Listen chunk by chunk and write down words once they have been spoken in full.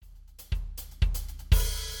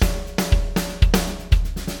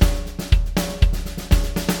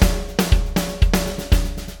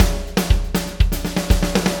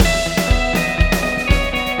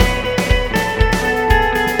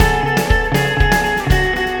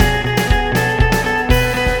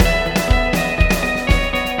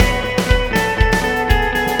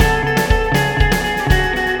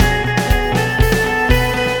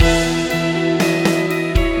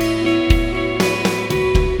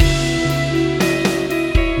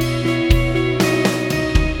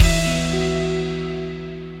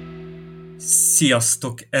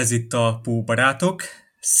Sziasztok! Ez itt a Póbarátok.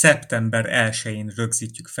 Szeptember 1-én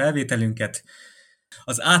rögzítjük felvételünket.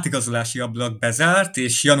 Az átigazolási ablak bezárt,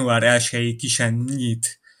 és január 1-i ki sem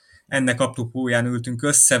nyit. Ennek apropóján ültünk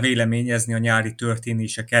össze véleményezni a nyári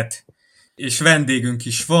történéseket. És vendégünk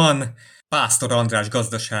is van, Pásztor András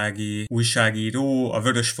gazdasági újságíró, a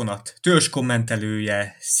Vörös Vonat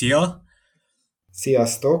törzskommentelője. Szia!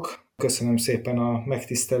 Sziasztok! Köszönöm szépen a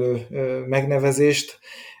megtisztelő megnevezést.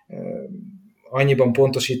 Annyiban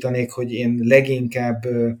pontosítanék, hogy én leginkább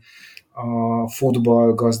a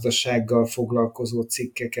futballgazdasággal foglalkozó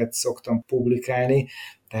cikkeket szoktam publikálni,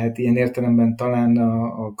 tehát ilyen értelemben talán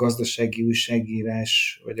a gazdasági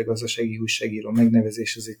újságírás, vagy a gazdasági újságíró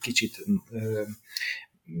megnevezés az egy kicsit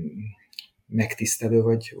megtisztelő,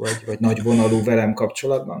 vagy nagy vonalú velem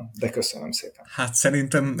kapcsolatban, de köszönöm szépen. Hát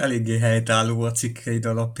szerintem eléggé helytálló a cikkeid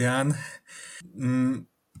alapján.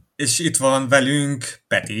 És itt van velünk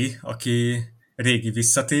Peti, aki régi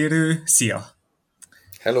visszatérő. Szia!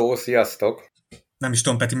 Hello, sziasztok! Nem is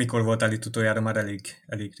tudom, Peti, mikor voltál itt utoljára, már elég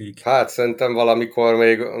rég. Hát szerintem valamikor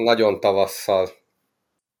még nagyon tavasszal.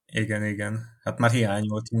 Igen. Hát már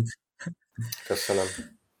hiányoltunk. Köszönöm.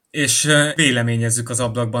 És véleményezzük az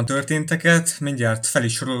ablakban történteket. Mindjárt fel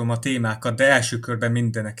is sorolom a témákat, de első körben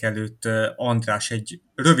mindenek előtt András egy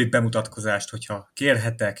rövid bemutatkozást, hogyha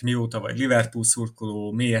kérhetek, mióta vagy Liverpool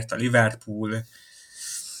szurkoló, miért a Liverpool?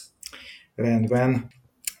 Rendben.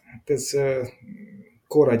 Hát ez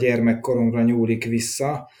kora gyermekkoromra nyúlik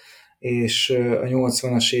vissza, és a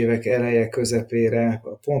 80-as évek eleje közepére,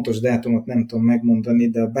 a pontos dátumot nem tudom megmondani,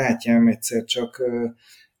 de a bátyám egyszer csak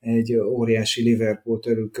egy óriási Liverpool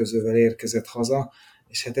törülközővel érkezett haza,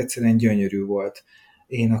 és hát egyszerűen gyönyörű volt.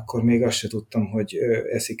 Én akkor még azt se tudtam, hogy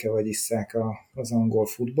eszik-e vagy isszák az angol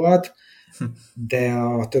futballt, de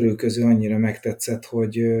a törülköző annyira megtetszett,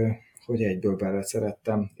 hogy egyből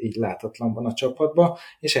beleszerettem így látatlanban a csapatba,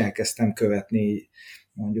 és elkezdtem követni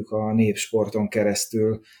mondjuk a népsporton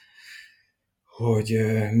keresztül, hogy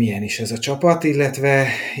milyen is ez a csapat, illetve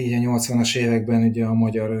így a 80-as években ugye a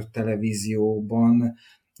magyar televízióban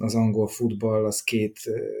az angol futball az két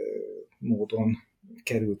módon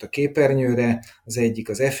került a képernyőre, az egyik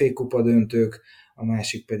az FA kupa döntők, a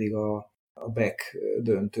másik pedig a BEK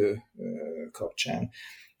döntő kapcsán.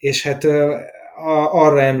 És hát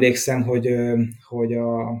arra emlékszem, hogy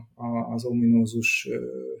az ominózus,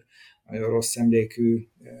 nagyon rossz emlékű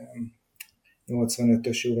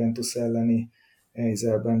 85-ös Juventus elleni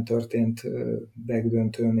Eiselben történt BEK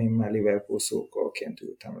döntőn én már Liverpool szurkolóként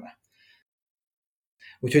ültem le.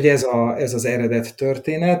 Úgyhogy ez az eredet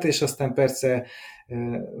történet, és aztán persze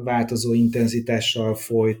változó intenzitással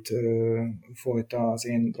folyt az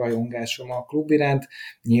én rajongásom a klub iránt.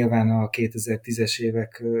 Nyilván a 2010-es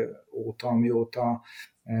évek óta, amióta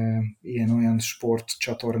ilyen-olyan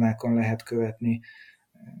sportcsatornákon lehet követni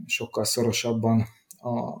sokkal szorosabban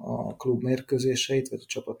a klub mérkőzéseit, vagy a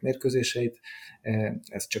csapat mérkőzéseit,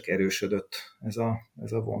 ez csak erősödött,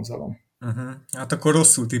 ez a vonzalom. Hát akkor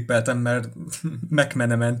rosszul tippeltem, mert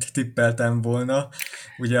McManament tippeltem volna,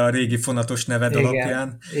 ugye a régi fonatos neved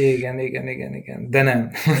alapján. Igen, de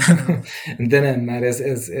nem. De nem, már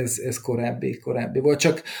ez korábbi volt.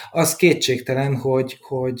 Csak az kétségtelen,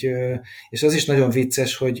 hogy és az is nagyon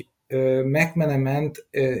vicces, hogy McManament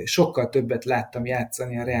sokkal többet láttam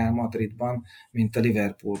játszani a Real Madridban, mint a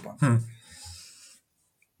Liverpoolban.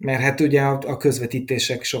 Mert hát ugye a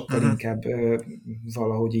közvetítések sokkal inkább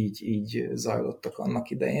valahogy így zajlottak annak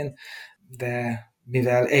idején, de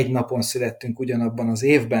mivel egy napon születtünk ugyanabban az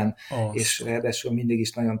évben, és ráadásul mindig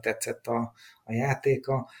is nagyon tetszett a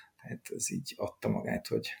játéka, hát ez így adta magát,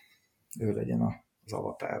 hogy ő legyen az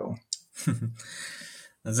avatáron.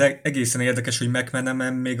 Ez egészen érdekes, hogy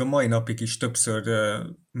McManaman még a mai napig is többször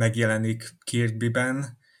megjelenik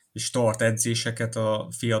Kirkbyben, és tart edzéseket a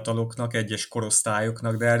fiataloknak, egyes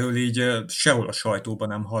korosztályoknak, de erről így sehol a sajtóban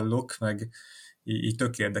nem hallok, meg így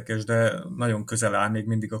tök érdekes, de nagyon közel áll még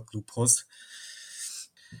mindig a klubhoz.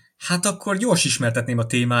 Hát akkor gyors ismertetném a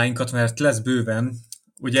témáinkat, mert lesz bőven.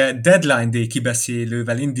 Ugye Deadline Day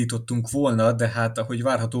kibeszélővel indítottunk volna, de hát ahogy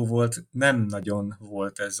várható volt, nem nagyon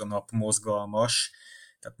volt ez a nap mozgalmas.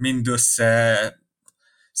 Tehát mindössze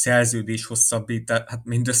szerződés hosszabbítás, hát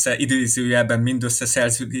mindössze időzőjelben mindössze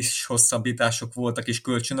szerződés hosszabbítások voltak és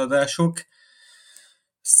kölcsönadások.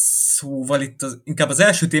 Szóval itt inkább az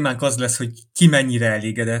első témánk az lesz, hogy ki mennyire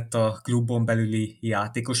elégedett a klubon belüli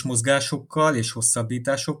játékos mozgásokkal és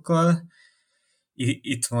hosszabbításokkal.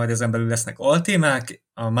 Itt majd ezen belül lesznek altémák.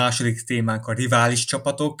 A második témánk a rivális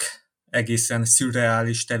csapatok, egészen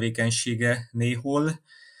szürreális tevékenysége néhol.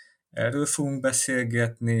 Erről fogunk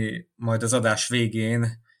beszélgetni, majd az adás végén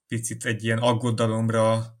picit egy ilyen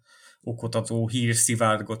aggodalomra okotató hír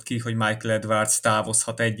szivárgott ki, hogy Michael Edwards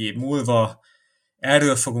távozhat 1 év múlva.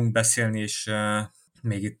 Erről fogunk beszélni, és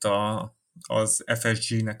még itt az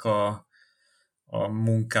FSG-nek a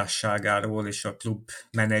munkásságáról és a klub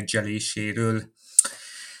menedzseléséről.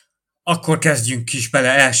 Akkor kezdjünk is bele,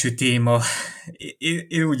 első téma.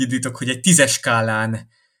 Én úgy indítok, hogy egy 10-es skálán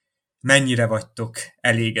mennyire vagytok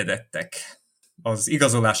elégedettek az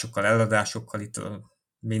igazolásokkal, eladásokkal, itt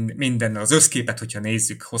mindennel, az összképet, hogyha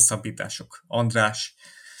nézzük, hosszabbítások. András?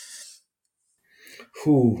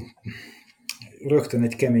 Rögtön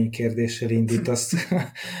egy kemény kérdéssel indítasz,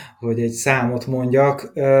 hogy egy számot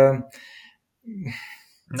mondjak.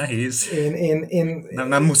 Nehéz. Én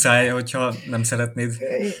nem muszáj, hogyha nem szeretnéd.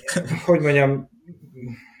 Hogy mondjam,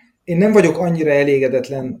 én nem vagyok annyira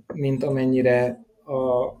elégedetlen, mint amennyire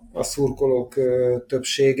a szurkolók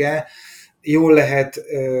többsége. Jól lehet,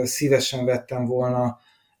 szívesen vettem volna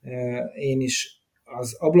én is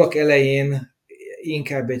az ablak elején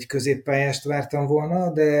inkább egy középpályást vártam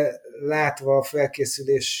volna, de látva a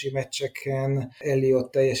felkészülési meccseken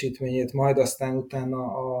Elliott teljesítményét, majd aztán utána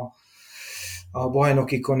a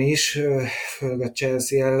bajnokikon is, főleg a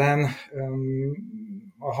Chelsea ellen,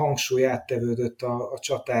 a hangsúly áttevődött a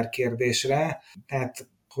csatár kérdésre. Tehát,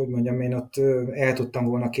 hogy mondjam, én ott el tudtam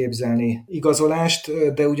volna képzelni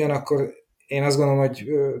igazolást, de ugyanakkor én azt gondolom, hogy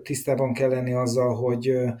tisztában kell lenni azzal, hogy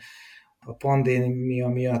a pandémia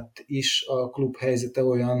miatt is a klub helyzete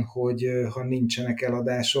olyan, hogy ha nincsenek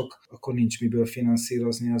eladások, akkor nincs miből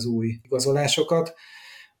finanszírozni az új igazolásokat.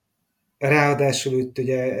 Ráadásul itt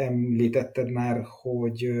ugye említetted már,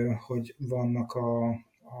 hogy vannak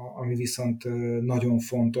ami viszont nagyon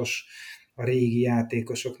fontos, a régi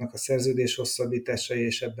játékosoknak a szerződés hosszabbítása,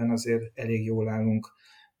 és ebben azért elég jól állunk.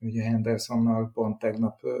 Ugye Hendersonnal pont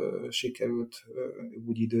tegnap sikerült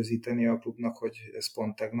úgy időzíteni a klubnak, hogy ez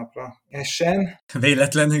pont tegnapra essen.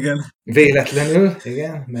 Véletlen, igen. Véletlenül,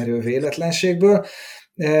 igen, merő véletlenségből.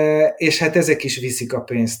 És hát ezek is viszik a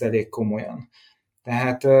pénzt elég komolyan.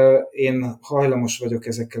 Tehát én hajlamos vagyok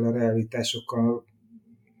ezekkel a realitásokkal,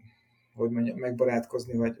 hogy mondjam,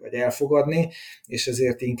 megbarátkozni, vagy elfogadni, és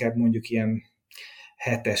ezért inkább mondjuk ilyen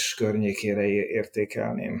 7-es környékére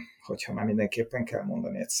értékelném, hogyha már mindenképpen kell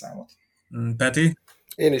mondani egy számot. Peti?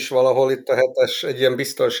 Én is valahol itt a 7-es, egy ilyen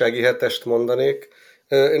biztonsági 7-est mondanék.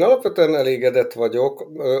 Én alapvetően elégedett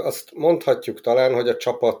vagyok. Azt mondhatjuk talán, hogy a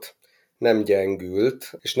csapat nem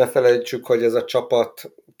gyengült, és ne felejtsük, hogy ez a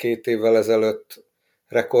csapat 2 évvel ezelőtt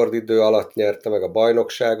rekordidő alatt nyerte meg a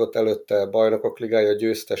bajnokságot, előtte a Bajnokok Ligája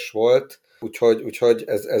győztes volt, úgyhogy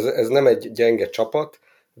ez nem egy gyenge csapat,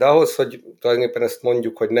 de ahhoz, hogy tulajdonképpen ezt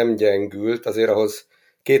mondjuk, hogy nem gyengült, azért ahhoz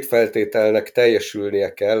 2 feltételnek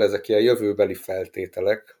teljesülnie kell, ezek ilyen jövőbeli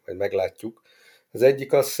feltételek, majd meglátjuk. Az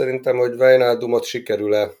egyik az szerintem, hogy Wijnaldumot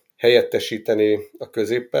sikerül-e helyettesíteni a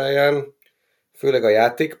középpályán, főleg a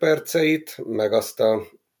játékperceit, meg azt a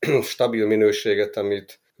stabil minőséget,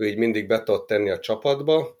 amit ő így mindig be tudott tenni a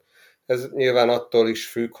csapatba. Ez nyilván attól is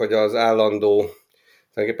függ, hogy az állandó,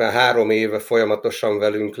 tulajdonképpen 3 éve folyamatosan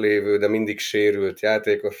velünk lévő, de mindig sérült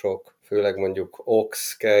játékosok, főleg mondjuk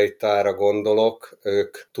Ox, Keita-ra gondolok,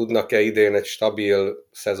 ők tudnak-e idén egy stabil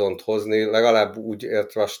szezont hozni, legalább úgy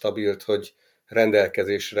értve a stabilt, hogy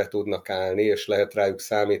rendelkezésre tudnak állni, és lehet rájuk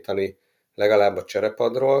számítani legalább a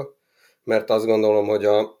cserepadról, mert azt gondolom, hogy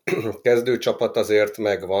a kezdőcsapat azért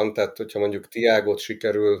megvan, tehát hogyha mondjuk Thiagot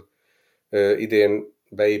sikerül idén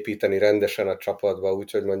beépíteni rendesen a csapatba,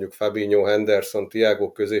 úgyhogy mondjuk Fabinho, Henderson,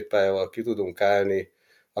 Thiago középpályával ki tudunk állni,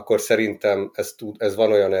 akkor szerintem ez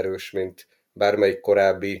van olyan erős, mint bármelyik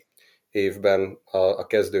korábbi évben a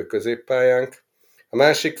kezdő középpályánk. A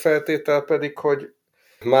másik feltétel pedig, hogy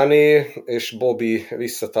Mané és Bobby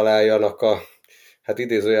visszataláljanak a, hát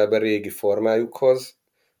idézőjelben régi formájukhoz.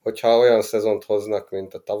 Hogyha olyan szezont hoznak,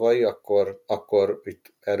 mint a tavalyi, akkor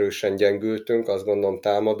itt erősen gyengültünk, azt gondolom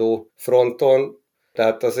támadó fronton.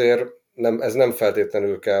 Tehát azért ez nem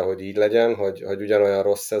feltétlenül kell, hogy így legyen, hogy ugyanolyan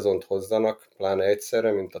rossz szezont hozzanak, pláne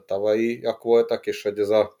egyszerre, mint a tavalyiak voltak, és hogy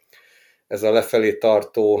ez a lefelé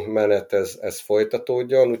tartó menet, ez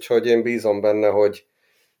folytatódjon, úgyhogy én bízom benne, hogy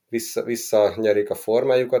visszanyerik a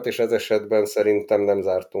formájukat, és ez esetben szerintem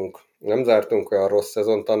nem zártunk olyan rossz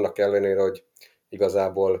szezont, annak ellenére, hogy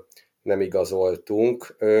igazából nem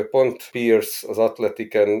igazoltunk. Pont Pierce az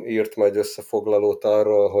Athletiken írt majd összefoglalót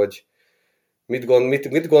arról, hogy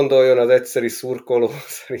mit gondoljon az egyszeri szurkoló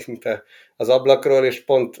szerinte az ablakról, és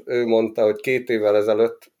pont ő mondta, hogy 2 évvel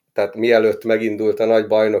ezelőtt, tehát mielőtt megindult a nagy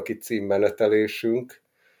bajnoki címmenetelésünk,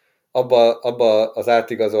 abba az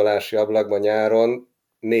átigazolási ablakban nyáron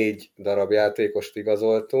 4 darab játékost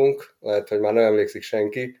igazoltunk, lehet, hogy már nem emlékszik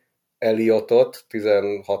senki, Elliotot,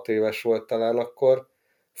 16 éves volt talán akkor,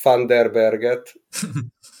 Van der Berget,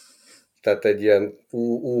 tehát egy ilyen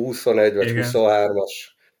U21 vagy Igen. 23-as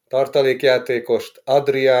tartalékjátékost,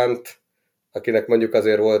 Adriánt, akinek mondjuk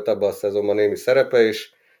azért volt abban a szezonban némi szerepe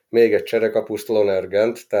is, még egy cserekapust,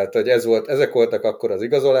 Lonergent, tehát hogy ezek voltak akkor az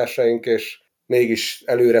igazolásaink, és mégis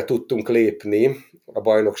előre tudtunk lépni a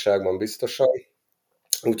bajnokságban biztosan.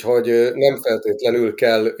 Úgyhogy nem feltétlenül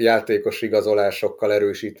kell játékos igazolásokkal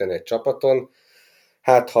erősíteni egy csapaton,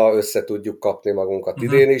 hát ha össze tudjuk kapni magunkat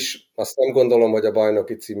idén is. Azt nem gondolom, hogy a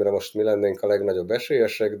bajnoki címre most mi lennénk a legnagyobb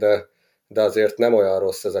esélyesek, de azért nem olyan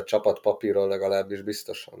rossz ez a csapat papíron, legalábbis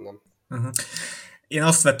biztosan nem. Én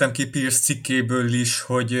azt vettem ki Pierce cikkéből is,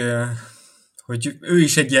 hogy ő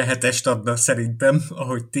is egy ilyen hetest adna szerintem,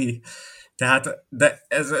 ahogy ti. Tehát, de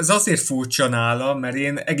ez azért furcsa nála, mert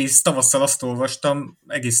én egész tavasszal azt olvastam,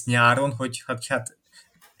 egész nyáron, hogy hát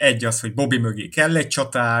egy az, hogy Bobby mögé kell egy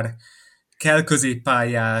csatár, kell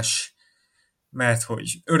középpályás, mert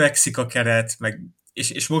hogy öregszik a keret,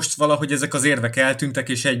 és most valahogy ezek az érvek eltűntek,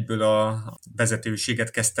 és egyből a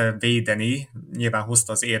vezetőséget kezdte védeni, nyilván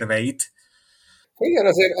hozta az érveit. Igen,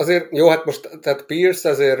 azért jó, hát most, tehát Pierce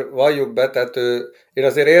azért valljuk be, tehát én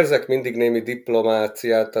azért érzek mindig némi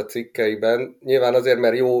diplomáciát a cikkeiben, nyilván azért,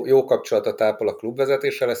 mert jó kapcsolatot ápol a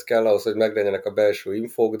klubvezetéssel, ez kell ahhoz, hogy meglegyenek a belső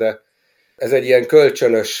infók, de ez egy ilyen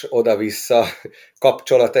kölcsönös oda-vissza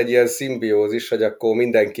kapcsolat, egy ilyen szimbiózis, hogy akkor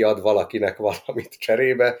mindenki ad valakinek valamit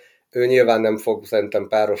cserébe. Ő nyilván nem fog szerintem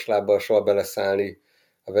páros lábbal soha beleszállni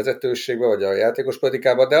a vezetőségbe, vagy a játékos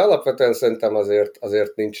politikába, de alapvetően szerintem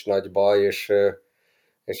azért nincs nagy baj, és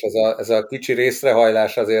ez a kicsi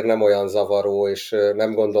részrehajlás azért nem olyan zavaró, és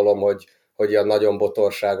nem gondolom, hogy ilyen nagyon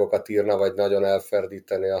botorságokat írna, vagy nagyon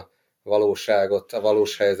elferdíteni a valóságot, a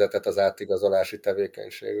valós helyzetet az átigazolási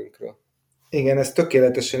tevékenységünkről. Igen, ez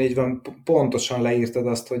tökéletesen így van. Pontosan leírtad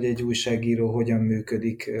azt, hogy egy újságíró hogyan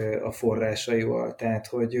működik a forrásaival. Tehát,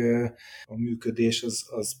 hogy a működés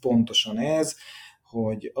az pontosan ez,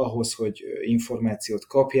 hogy ahhoz, hogy információt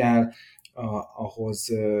kapjál, ahhoz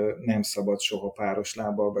nem szabad soha páros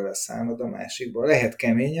lábbal beleszállnod a másikba. Lehet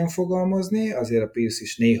keményen fogalmazni, azért a Pierce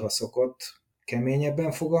is néha szokott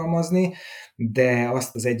keményebben fogalmazni, de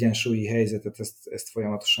azt az egyensúlyi helyzetet, ezt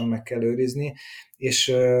folyamatosan meg kell őrizni,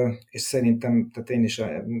 és szerintem, tehát én is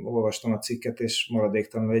olvastam a cikket, és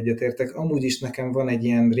maradéktalanul egyetértek. Amúgy is nekem van egy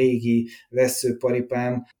ilyen régi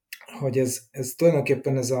vesszőparipám, hogy ez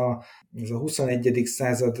tulajdonképpen ez a 21.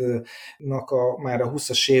 századnak már a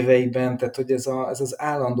 20-as éveiben, tehát hogy ez az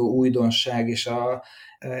állandó újdonság, és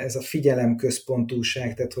ez a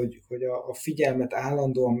figyelemközpontúság, tehát hogy a figyelmet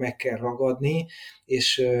állandóan meg kell ragadni,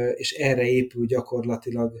 és erre épül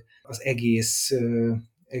gyakorlatilag az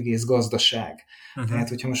egész gazdaság. Tehát,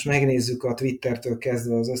 hogyha most megnézzük a Twittertől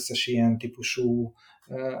kezdve az összes ilyen típusú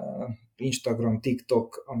Instagram,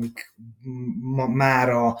 TikTok, amik már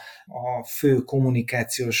a fő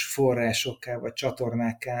kommunikációs forrásokká vagy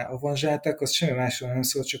csatornákká avanzsáltak, az semmi másról nem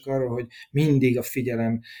szól, csak arról, hogy mindig a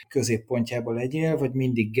figyelem középpontjában legyél, vagy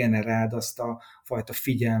mindig generáld azt a fajta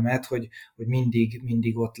figyelmet, hogy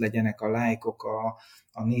mindig ott legyenek a lájkok,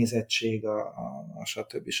 a nézettség, a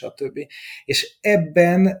stb. És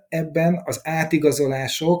ebben az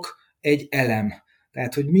átigazolások egy elem.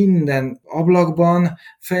 Tehát, hogy minden ablakban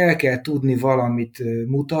fel kell tudni valamit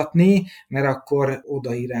mutatni, mert akkor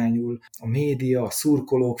oda irányul a média, a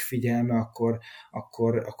szurkolók figyelme,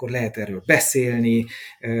 akkor lehet erről beszélni,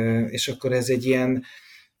 és akkor ez egy ilyen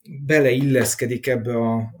beleilleszkedik ebbe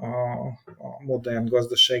a modern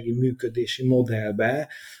gazdasági működési modellbe,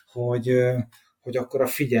 hogy akkor a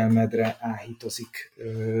figyelmedre áhítozik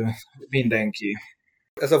mindenki.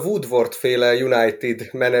 Ez a Woodward-féle United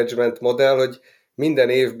management modell, hogy minden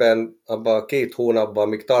évben, abban a 2 hónapban,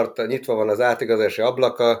 amíg nyitva van az átigazási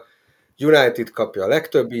ablaka, United kapja a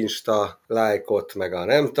legtöbb Insta lájkot, meg a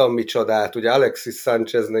nem tudom micsodát, ugye Alexis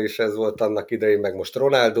Sáncheznél is ez volt annak idején, meg most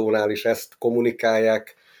Ronaldónál is ezt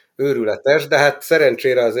kommunikálják, őrületes, de hát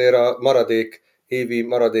szerencsére azért a maradék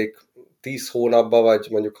 10 hónapban, vagy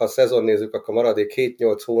mondjuk ha a szezon nézzük, akkor maradék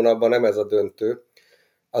 7-8 hónapban nem ez a döntő,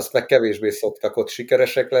 azt meg kevésbé szoktak ott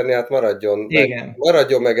sikeresek lenni, hát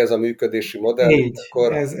maradjon meg ez a működési modell, így,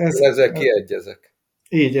 akkor ezzel kiegyezek.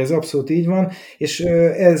 Így, ez abszolút így van, és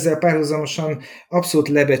ezzel párhuzamosan abszolút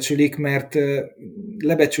lebecsülik, mert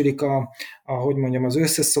lebecsülik az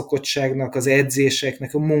összeszokottságnak, az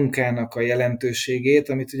edzéseknek, a munkának a jelentőségét,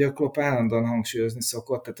 amit ugye a Klopp állandóan hangsúlyozni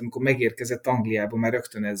szokott, tehát amikor megérkezett Angliába, már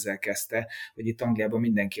rögtön ezzel kezdte, hogy itt Angliában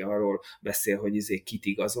mindenki arról beszél, hogy kit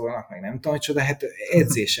igazolnak, meg nem tudom, de hát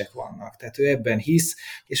edzések vannak, tehát ő ebben hisz,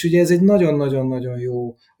 és ugye ez egy nagyon-nagyon-nagyon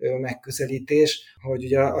jó megközelítés, hogy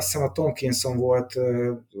ugye azt hiszem a Tomkinson volt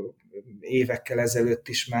évekkel ezelőtt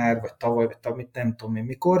is már, vagy tavaly, vagy nem tudom én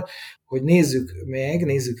mikor, hogy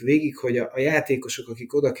nézzük végig, hogy a játékosok,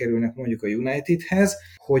 akik oda kerülnek mondjuk a Unitedhez,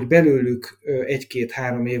 hogy belőlük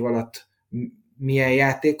 1-2-3 év alatt milyen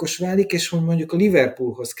játékos válik, és hogy mondjuk a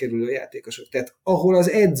Liverpoolhoz kerülő játékosok, tehát ahol az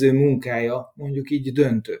edző munkája mondjuk így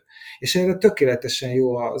döntő. És erre tökéletesen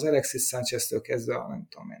jó az Alexis Sánchez-től kezdve, nem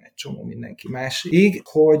tudom én, egy csomó mindenki másig,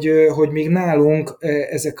 hogy még nálunk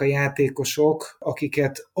ezek a játékosok,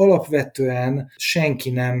 akiket alapvetően senki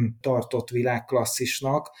nem tartott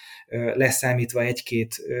világklasszisnak, leszámítva 1-2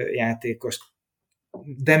 játékost,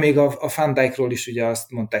 de még a Van Dijkról is ugye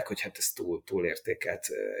azt mondták, hogy hát ez túlértékelt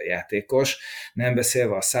játékos, nem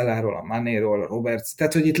beszélve a Salahról, a Manéról, a Roberts,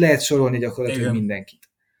 tehát hogy itt lehet sorolni gyakorlatilag Igen. mindenkit.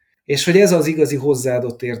 És hogy ez az igazi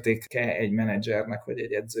hozzáadott értéke egy menedzsernek, vagy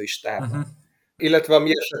egy edzői stábnak. Illetve a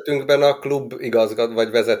mi esetünkben a klub igazgat, vagy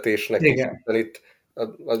vezetésnek Igen. is. Itt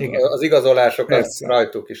az igazolások az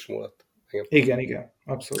rajtuk is múlott. Igen,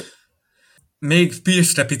 abszolút. Még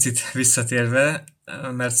Pierce-re picit visszatérve,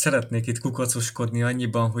 mert szeretnék itt kukacoskodni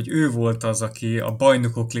annyiban, hogy ő volt az, aki a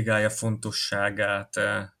Bajnokok Ligája fontosságát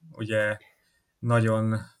ugye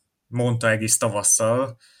nagyon mondta egész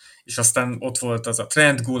tavasszal, és aztán ott volt az a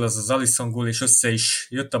Trent gól, az Alisson gól, és össze is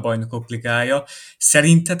jött a Bajnokok Ligája.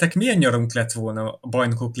 Szerintetek milyen nyarunk lett volna a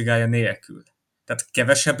Bajnokok Ligája nélkül? Tehát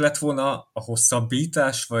kevesebb lett volna a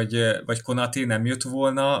hosszabbítás, vagy Konaté nem jött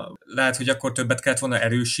volna? Lehet, hogy akkor többet kellett volna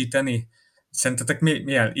erősíteni? Szerintetek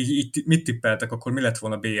mit tippeltek, akkor mi lett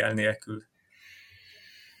volna BL nélkül?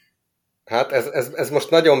 Hát ez most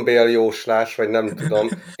nagyon BL jóslás, vagy nem tudom.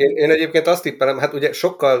 Én egyébként azt tippelem, hát ugye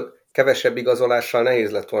sokkal kevesebb igazolással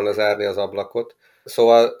nehéz lett volna zárni az ablakot.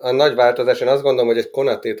 Szóval a nagy változás, én azt gondolom, hogy egy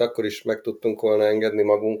Konatét akkor is meg tudtunk volna engedni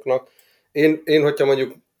magunknak. Én hogyha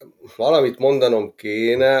mondjuk valamit mondanom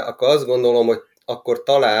kéne, akkor azt gondolom, hogy akkor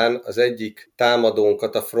talán az egyik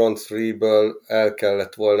támadónkat a front three-ből el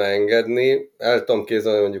kellett volna engedni. El tudom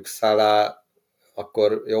képzelni, hogy mondjuk Salah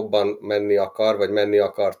akkor jobban menni akar, vagy menni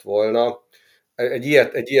akart volna.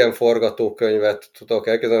 Egy ilyen forgatókönyvet tudok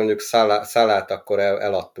elképzelni, mondjuk Salát akkor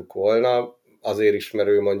eladtuk volna, azért is, mert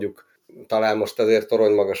ő mondjuk talán most azért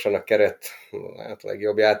torony magasan a keret, hát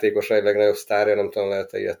legjobb játékosa, egy legnagyobb sztárja, nem tudom,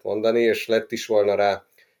 lehet ilyet mondani, és lett is volna rá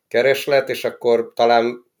kereslet, és akkor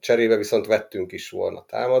talán cserébe viszont vettünk is volna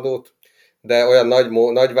támadót, de olyan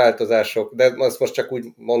nagy változások, de azt most csak úgy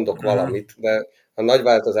mondok valamit, de a nagy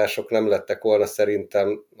változások nem lettek volna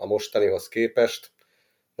szerintem a mostanihoz képest.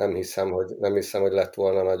 Nem hiszem, hogy lett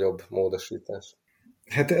volna nagyobb módosítás.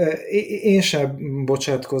 Hát én sem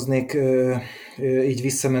bocsátkoznék így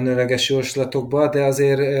visszamenőleges jóslatokba, de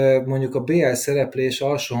azért mondjuk a BL szereplés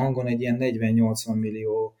alsó hangon egy ilyen 40-80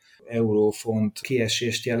 millió euró-font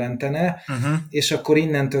kiesést jelentene, és akkor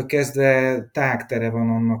innentől kezdve tágtere van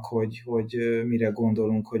annak, hogy mire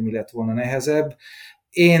gondolunk, hogy mi lett volna nehezebb.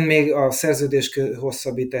 Én még a szerződés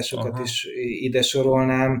hosszabbításokat is ide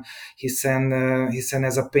sorolnám, hiszen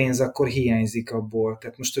ez a pénz akkor hiányzik abból.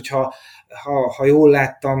 Tehát most, hogyha ha jól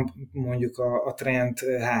láttam, mondjuk a Trent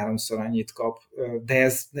 3-szor annyit kap,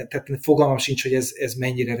 de tehát fogalmam sincs, hogy ez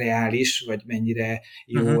mennyire reális, vagy mennyire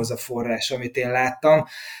jó az a forrás, amit én láttam.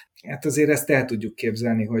 Hát azért ezt el tudjuk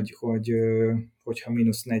képzelni, hogyha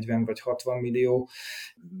mínusz 40 vagy 60 millió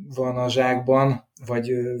van a zsákban,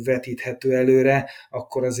 vagy vetíthető előre,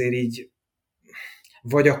 akkor azért így,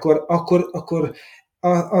 vagy akkor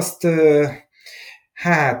azt,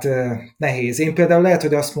 hát nehéz. Én például lehet,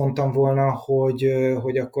 hogy azt mondtam volna,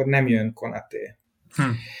 hogy akkor nem jön Konaté.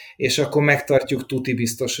 És akkor megtartjuk tuti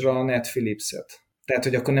biztosra a Ned Phillipset. Tehát,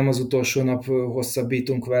 hogy akkor nem az utolsó nap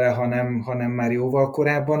hosszabbítunk vele, hanem már jóval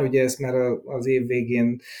korábban. Ugye ez már az év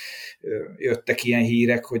végén jöttek ilyen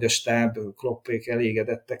hírek, hogy a stáb, Kloppék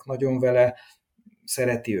elégedettek nagyon vele,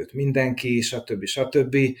 szereti őt mindenki,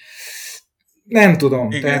 stb. Nem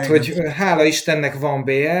tudom, igen, tehát, igen. Hogy hála Istennek van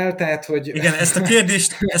BL, tehát, hogy... Igen, ezt a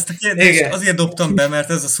kérdést azért dobtam be, mert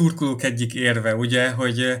ez a szurkolók egyik érve, ugye,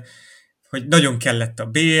 hogy nagyon kellett a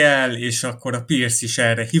BL, és akkor a Pierce is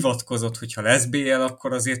erre hivatkozott, hogyha lesz BL,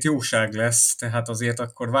 akkor azért jóság lesz, tehát azért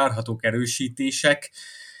akkor várhatók erősítések,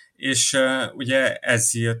 és ugye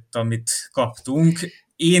ez jött, amit kaptunk.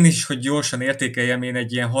 Én is, hogy gyorsan értékeljem, én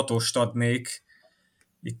egy ilyen 6-ost adnék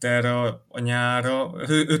itt erre a nyárra.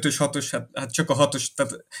 5-ös, 6-os, hát csak a 6-os,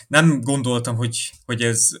 tehát nem gondoltam, hogy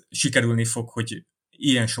ez sikerülni fog, hogy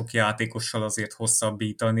ilyen sok játékossal azért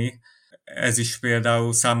hosszabbítani. Ez is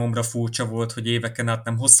például számomra furcsa volt, hogy éveken át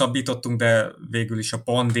nem hosszabbítottunk, de végül is a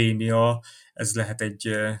pandémia, ez lehet egy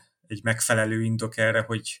megfelelő indok erre,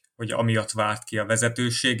 hogy amiatt várt ki a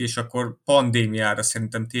vezetőség, és akkor pandémiára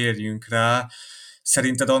szerintem térjünk rá.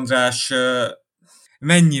 Szerinted, András,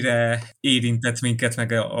 mennyire érintett minket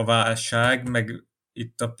meg a válság, meg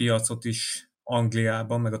itt a piacot is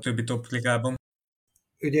Angliában, meg a többi topligában?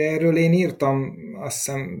 Ugye erről én írtam azt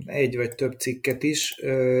hiszem egy vagy több cikket is.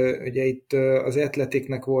 Ugye itt az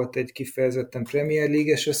Athleticnek volt egy kifejezetten Premier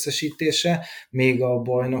League-es összesítése, még a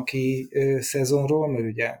bajnoki szezonról, mert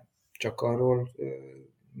ugye csak arról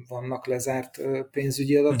vannak lezárt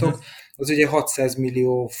pénzügyi adatok. Az ugye 600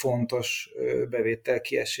 millió fontos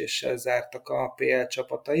bevételkieséssel zártak a PL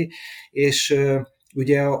csapatai, és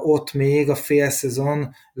ugye ott még a félszezon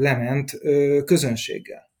lement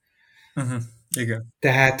közönséggel. Igen.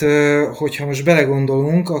 Tehát, hogyha most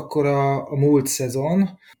belegondolunk, akkor a múlt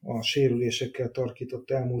szezon, a sérülésekkel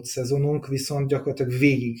tarkított elmúlt szezonunk viszont gyakorlatilag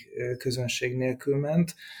végig közönség nélkül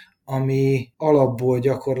ment, ami alapból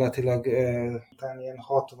gyakorlatilag ilyen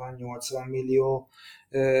 60-80 millió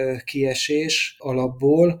kiesés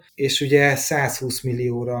alapból, és ugye 120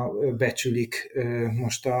 millióra becsülik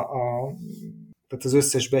most tehát az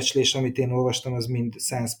összes becslés, amit én olvastam, az mind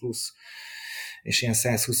 100 plusz, és ilyen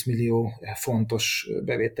 120 millió fontos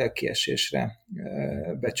bevételkiesésre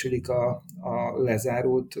becsülik a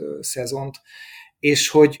lezárult szezont. És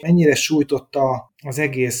hogy mennyire sújtotta az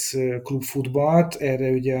egész klubfutballt, erre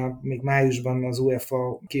ugye még májusban az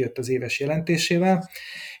UEFA kijött az éves jelentésével,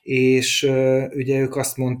 és ugye ők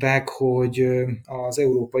azt mondták, hogy az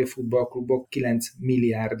európai futballklubok 9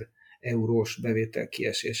 milliárd eurós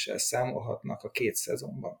bevételkieséssel számolhatnak a 2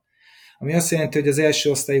 szezonban. Ami azt jelenti, hogy az első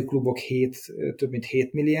osztályú klubok több mint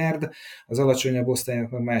 7 milliárd, az alacsonyabb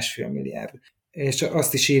osztályok meg 1,5 milliárd. És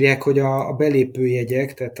azt is írják, hogy a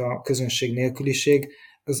belépőjegyek, tehát a közönség nélküliség,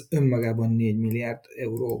 az önmagában 4 milliárd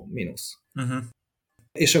euró mínusz.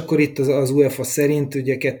 És akkor itt az UEFA szerint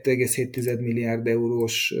ugye 2,7 milliárd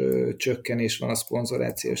eurós csökkenés van a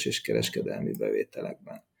szponzorációs és kereskedelmi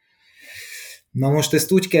bevételekben. Na most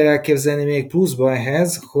ezt úgy kell elképzelni még pluszba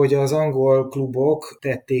ehhez, hogy az angol klubok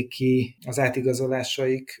tették ki az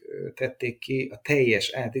átigazolásaik, tették ki a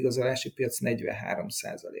teljes átigazolási piac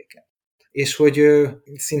 43%-át. És hogy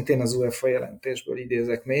szintén az UEFA jelentésből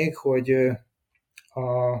idézek még, hogy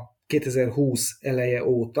a 2020 eleje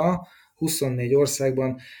óta 24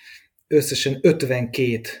 országban összesen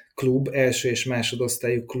 52 klub, első és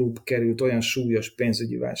másodosztályú klub került olyan súlyos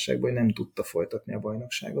pénzügyi válságba, hogy nem tudta folytatni a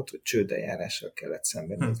bajnokságot, hogy csődeljárással kellett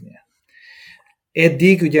szembenéznie.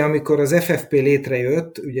 Eddig, ugye amikor az FFP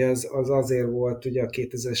létrejött, ugye az azért volt ugye a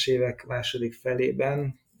 2000-es évek második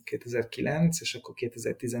felében, 2009, és akkor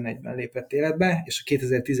 2011-ben lépett életbe, és a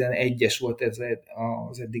 2011-es volt ez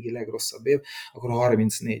az eddigi legrosszabb év, akkor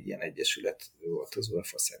 34 ilyen egyesület volt az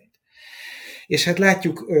UEFA szerint. És hát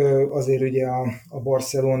látjuk azért ugye a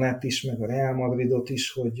Barcelonát is, meg a Real Madridot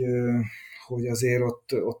is, hogy azért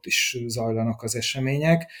ott is zajlanak az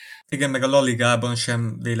események. Igen, meg a La Ligában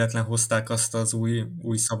sem véletlen hozták azt az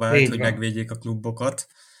új szabályt, hogy megvédjék a klubokat.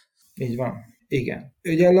 Így van. Igen.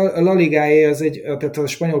 Ugye a La Ligáé tehát a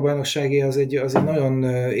spanyol bajnokságé az egy nagyon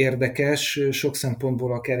érdekes, sok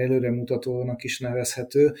szempontból akár előremutatónak is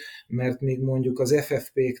nevezhető, mert még mondjuk az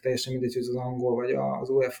FFP-k, teljesen mindegy, hogy az angol vagy az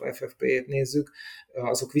UEFA FFP-t nézzük,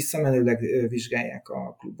 azok visszamenőleg vizsgálják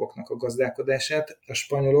a kluboknak a gazdálkodását, a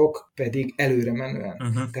spanyolok pedig előre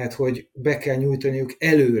menően. Tehát, hogy be kell nyújtaniuk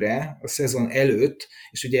előre, a szezon előtt,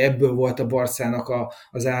 és ugye ebből volt a Barszának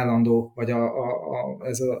az állandó, vagy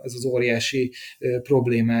ez az óriási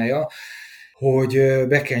problémája, hogy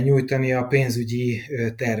be kell nyújtani a pénzügyi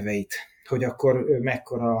terveit, hogy akkor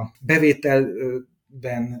mekkora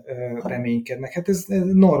bevételben reménykednek. Hát ez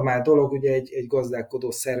normál dolog, ugye egy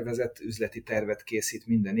gazdálkodó szervezet üzleti tervet készít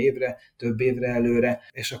minden évre, több évre előre,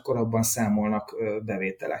 és akkor abban számolnak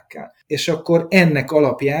bevételekkel. És akkor ennek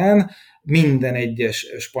alapján minden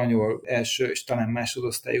egyes spanyol első és talán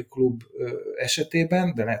másodosztályú klub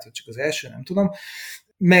esetében, de lehet, hogy csak az első, nem tudom,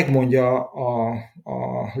 megmondja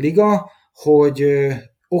a liga, hogy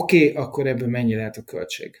oké, akkor ebből mennyi lehet a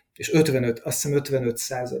költség. És azt hiszem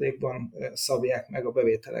 55%-ban szabják meg a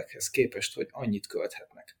bevételekhez képest, hogy annyit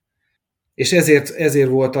költhetnek. És ezért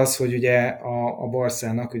volt az, hogy ugye a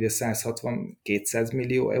Barszának ugye 160-200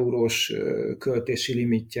 millió eurós költési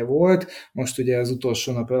limitje volt. Most ugye az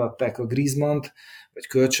utolsó nap eladták a Griezmannt, vagy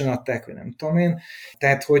kölcsönadták, vagy nem tudom én.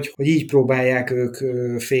 Tehát, hogy így próbálják ők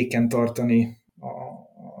féken tartani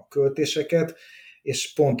a költéseket,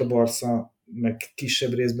 és pont a Barca meg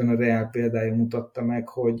kisebb részben a Real példája mutatta meg,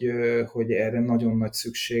 hogy erre nagyon nagy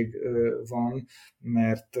szükség van,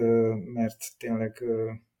 mert tényleg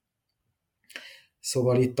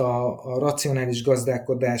szóval itt a racionális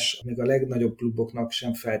gazdálkodás még a legnagyobb kluboknak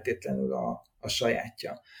sem feltétlenül a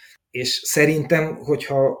sajátja. És szerintem,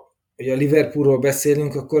 hogyha a Liverpoolról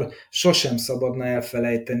beszélünk, akkor sosem szabadna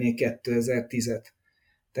elfelejteni 2010-et.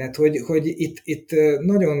 Tehát, hogy itt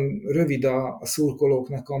nagyon rövid a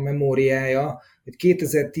szurkolóknak a memóriája, hogy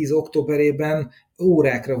 2010. októberében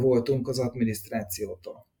órákra voltunk az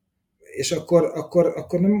adminisztrációtól. És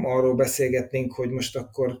akkor nem arról beszélgetnénk, hogy most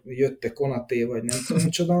akkor jött-e Konaté, vagy nem tudom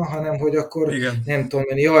micsoda, hanem hogy akkor Igen. nem tudom,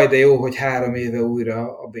 jaj, de jó, hogy 3 éve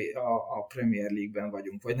újra a Premier League-ben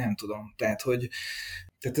vagyunk, vagy nem tudom.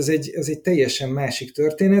 Tehát ez egy teljesen másik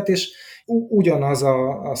történet, és ugyanaz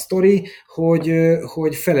a sztori,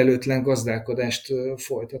 hogy felelőtlen gazdálkodást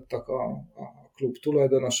folytattak a klub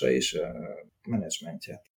tulajdonosa és a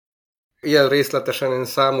menedzsmentje. Ilyen részletesen én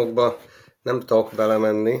számokba nem tudok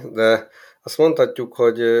belemenni, de azt mondhatjuk,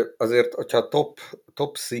 hogy azért, hogyha a top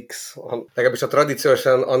 6, legalábbis a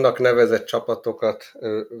tradicionálisan annak nevezett csapatokat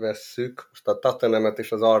vesszük, most a Tottenhamet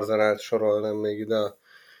és az Arsenalt sorolnám még ide a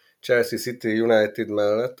Chelsea, City, United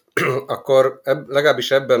mellett, akkor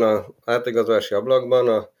legalábbis ebben az átigazolási ablakban,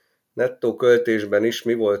 a nettó költésben is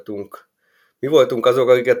mi voltunk azok,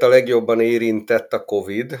 akiket a legjobban érintett a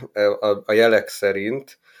Covid, a jelek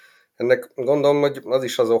szerint. Ennek gondolom, hogy az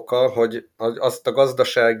is az oka, hogy azt a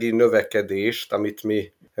gazdasági növekedést, amit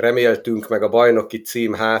mi reméltünk meg a bajnoki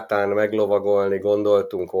cím hátán meglovagolni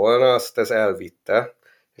gondoltunk volna, azt ez elvitte.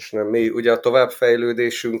 És mi ugye a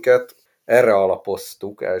továbbfejlődésünket erre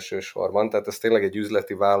alapoztuk elsősorban, tehát ez tényleg egy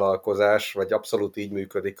üzleti vállalkozás, vagy abszolút így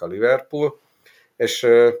működik a Liverpool, és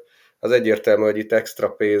az egyértelmű, hogy itt extra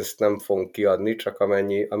pénzt nem fogunk kiadni, csak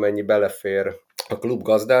amennyi belefér a klub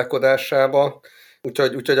gazdálkodásába.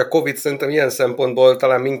 Úgyhogy a Covid szerintem ilyen szempontból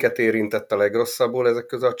talán minket érintett a legrosszabbul ezek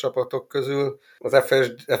közül a csapatok közül. Az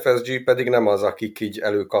FSG pedig nem az, akik így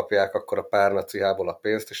előkapják akkor a párnacihában a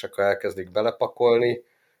pénzt, és akkor elkezdik belepakolni,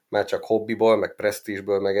 már csak hobbiból, meg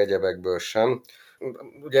presztízsből, meg egyebekből sem.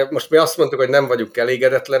 Ugye most mi azt mondtuk, hogy nem vagyunk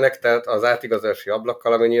elégedetlenek, tehát az átigazolási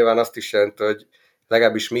ablakkal, ami nyilván azt is jelenti, hogy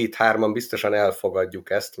legalábbis mi itt hárman biztosan elfogadjuk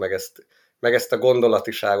ezt, meg ezt a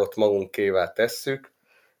gondolatiságot magunkévá tesszük.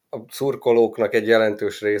 A szurkolóknak egy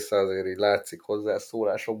jelentős része azért így látszik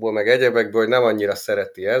hozzászólásokból, meg egyebekből, hogy nem annyira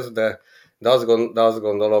szereti ezt, de azt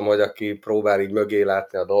gondolom, hogy aki próbál így mögé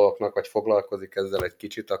látni a dolgoknak, vagy foglalkozik ezzel egy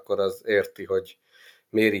kicsit, akkor az érti, hogy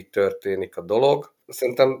miért így történik a dolog.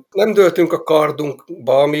 Szerintem nem dőltünk a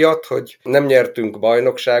kardunkba miatt, hogy nem nyertünk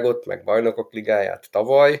bajnokságot, meg bajnokok ligáját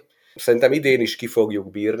tavaly. Szerintem idén is ki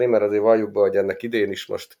fogjuk bírni, mert azért valljuk be, hogy ennek idén is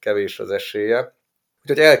most kevés az esélye.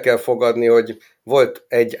 Úgyhogy el kell fogadni, hogy volt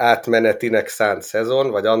egy átmenetinek szánt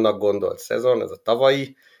szezon, vagy annak gondolt szezon, ez a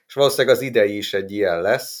tavalyi, és valószínűleg az idei is egy ilyen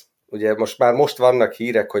lesz. Ugye most vannak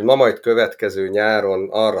hírek, hogy ma majd következő nyáron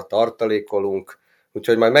arra tartalékolunk,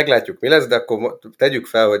 úgyhogy majd meglátjuk, mi lesz, de akkor tegyük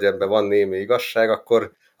fel, hogy ebben van némi igazság,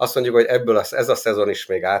 akkor azt mondjuk, hogy ez a szezon is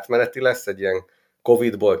még átmeneti lesz, egy ilyen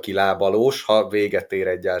Covid-ból kilábalós, ha véget ér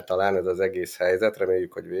egyáltalán ez az egész helyzet,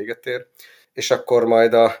 reméljük, hogy véget ér, és akkor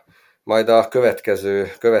majd a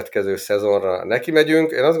következő szezonra neki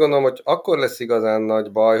megyünk. Én azt gondolom, hogy akkor lesz igazán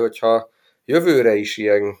nagy baj, hogyha jövőre is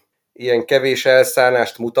ilyen kevés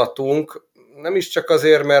elszánást mutatunk, nem is csak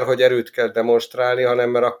azért, mert hogy erőt kell demonstrálni, hanem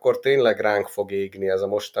mert akkor tényleg ránk fog égni ez a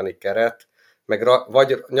mostani keret, meg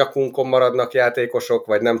vagy nyakunkon maradnak játékosok,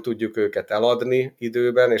 vagy nem tudjuk őket eladni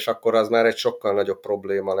időben, és akkor az már egy sokkal nagyobb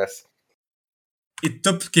probléma lesz. Itt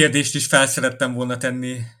több kérdést is fel szerettem volna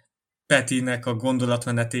tenni Petinek a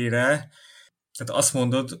gondolatmenetére. Tehát azt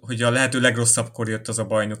mondod, hogy a lehető legrosszabbkor jött az a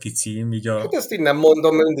bajnoki cím. Hát ezt így nem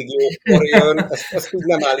mondom, mindig jókor jön, ezt így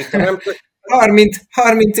nem állítom.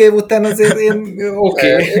 30 év után azért én oké.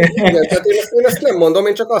 Igen, tehát én ezt nem mondom,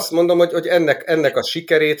 én csak azt mondom, hogy ennek a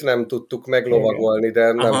sikerét nem tudtuk meglovagolni,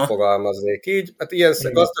 de nem fogalmaznék így. Hát ilyen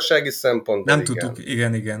gazdasági szempontból nem tudtuk,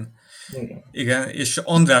 igen, és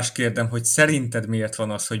András kérdem, hogy szerinted miért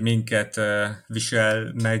van az, hogy minket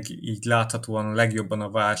visel meg így láthatóan a legjobban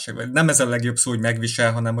a válság? Nem ez a legjobb szó, hogy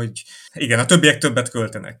megvisel, hanem hogy igen, a többiek többet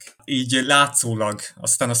költenek. Így látszólag.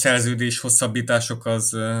 Aztán a szerződés hosszabbítások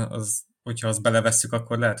hogyha azt belevesszük,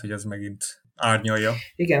 akkor lehet, hogy ez megint árnyalja.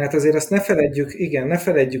 Igen, hát azért azt ne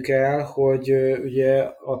feledjük el, hogy ugye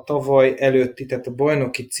a tavaly előtti, tehát a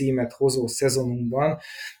bajnoki címet hozó szezonunkban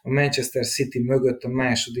a Manchester City mögött a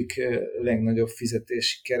második legnagyobb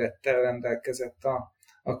fizetési kerettel rendelkezett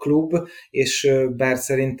a klub, és bár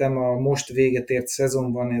szerintem a most véget ért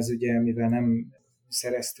szezonban ez ugye, mivel nem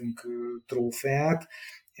szereztünk trófeát,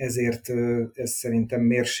 ezért ez szerintem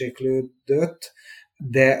mérséklődött,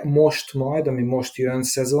 de ami most jön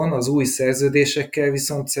szezon, az új szerződésekkel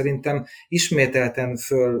viszont szerintem ismételten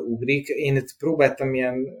fölugrik. Én itt próbáltam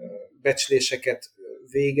ilyen becsléseket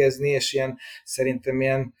végezni, és szerintem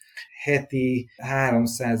ilyen heti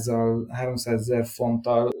 300 000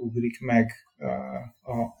 fonttal ugrik meg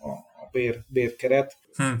a bérkeret.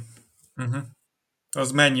 Uh-huh.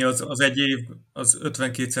 Az mennyi? Az egy év, az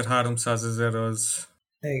 52x300 000 az...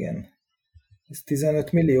 Igen. Ez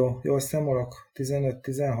 15 millió, jól számolok?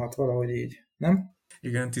 15-16, valahogy így, nem?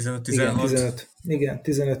 Igen, Igen, 15-16. 15. Igen,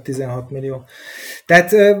 15-16 millió.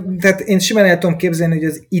 Tehát én simán el tudom képzelni, hogy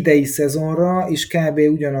az idei szezonra is kb.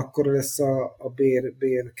 Ugyanakkor lesz a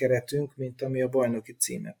bér keretünk, mint ami a bajnoki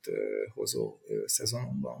címet hozó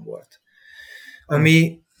szezonunkban volt.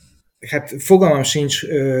 Ami, hát fogalmam sincs,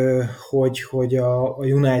 hogy a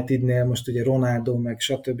Unitednél most ugye Ronaldo, meg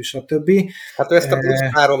stb. Hát ő ezt a plusz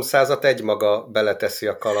 300-at egymaga beleteszi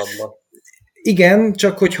a kalapba. Igen,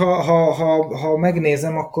 csak hogy ha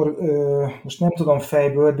megnézem, akkor most nem tudom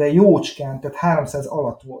fejből, de jócskán, tehát 300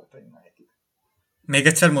 alatt volt a United. Még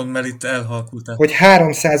egyszer mondd, mert itt elhalkultál. Hogy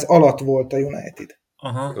 300 alatt volt a United.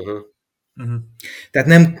 Aha. Uh-huh.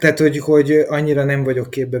 Tehát hogy annyira nem vagyok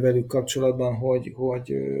képbe velük kapcsolatban,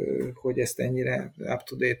 hogy ezt ennyire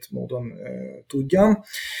up-to-date módon tudjam.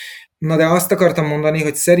 Na de azt akartam mondani,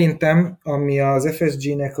 hogy szerintem, ami az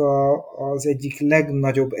FSG-nek az egyik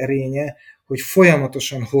legnagyobb erénye, hogy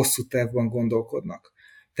folyamatosan hosszú távban gondolkodnak.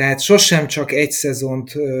 Tehát sosem csak egy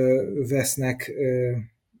szezont vesznek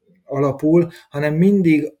alapul, hanem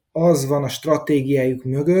mindig az van a stratégiájuk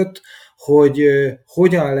mögött, hogy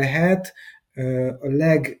hogyan lehet a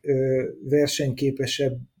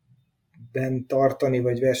legversenyképesebben tartani,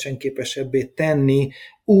 vagy versenyképesebbé tenni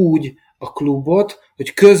úgy a klubot,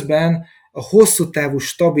 hogy közben a hosszú távú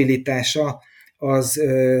stabilitása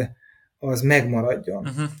az megmaradjon.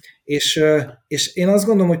 Uh-huh. És én azt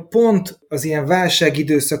gondolom, hogy pont az ilyen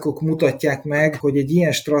válságidőszakok mutatják meg, hogy egy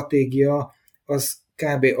ilyen stratégia az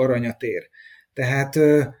kb. Aranyat ér. Tehát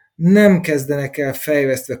nem kezdenek el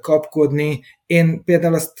fejvesztve kapkodni. Én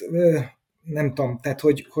például azt nem tudom, tehát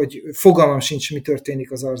hogy fogalmam sincs, mi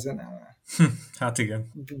történik az Arsenalnál. Hát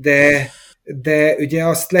igen. De ugye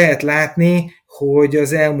azt lehet látni, hogy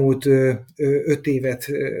az elmúlt 5 évet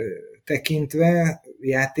tekintve,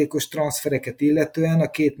 játékos transfereket illetően a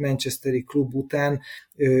két manchesteri klub után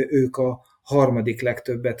ők a harmadik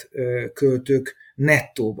legtöbbet költők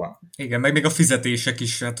nettóban. Igen, meg még a fizetések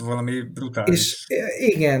is, hát valami brutális. És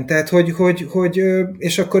igen, tehát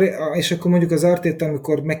és akkor mondjuk az Arteta,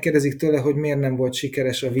 amikor megkérdezik tőle, hogy miért nem volt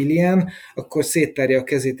sikeres a Willian, akkor széttárja a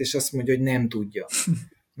kezét, és azt mondja, hogy nem tudja.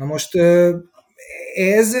 Na most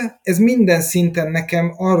ez minden szinten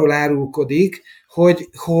nekem arról árulkodik, hogy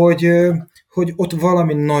ott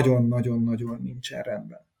valami nagyon-nagyon-nagyon nincsen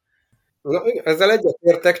rendben. Na, ezzel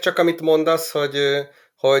egyetértek, csak amit mondasz, hogy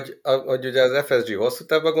ugye az FSG hosszú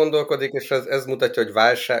távban gondolkodik, és ez mutatja, hogy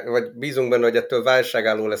válság, vagy bízunk benne, hogy ettől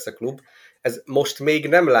válságálló lesz a klub. Ez most még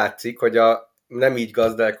nem látszik, hogy a nem így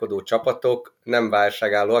gazdálkodó csapatok nem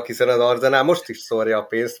válságállóak, hiszen az Arsenal most is szórja a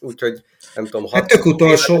pénzt, úgyhogy nem tudom, hát tök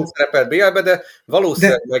utolsó szerepel BL-be, de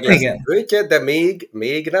valószínűleg meg lesz a bőtje, de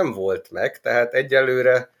még nem volt meg, tehát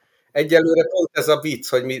egyelőre pont ez a vicc,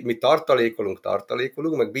 hogy mi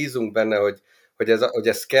tartalékolunk, meg bízunk benne, hogy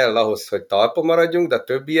ez kell ahhoz, hogy talpon maradjunk, de a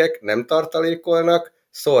többiek nem tartalékolnak,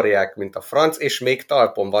 szórják, mint a franc, és még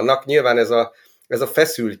talpon vannak. Nyilván ez a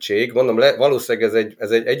feszültség, mondom, valószínűleg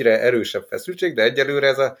ez egy egyre erősebb feszültség, de egyelőre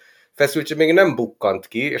ez a feszültség még nem bukkant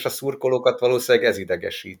ki, és a szurkolókat valószínűleg ez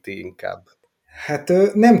idegesíti inkább. Hát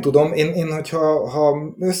nem tudom, én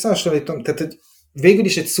hogyha összehasonlítom, tehát hogy végül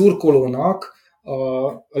is egy szurkolónak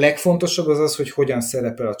a legfontosabb az, hogy hogyan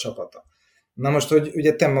szerepel a csapata. Na most, hogy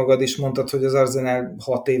ugye te magad is mondtad, hogy az Arsenal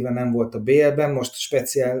 6 éve nem volt a BL-ben, most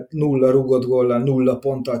speciál 0 rugott góllal, 0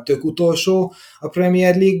 ponttal tök utolsó a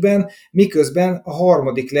Premier League-ben, miközben a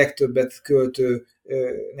harmadik legtöbbet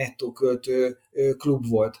nettó költő klub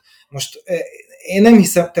volt. Most én nem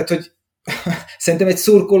hiszem, tehát hogy szerintem egy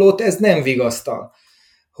szurkolót ez nem vigasztal,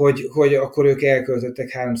 hogy akkor ők elköltöttek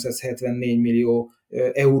 374 millió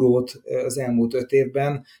eurót az elmúlt 5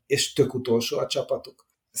 évben, és tök utolsó a csapatuk.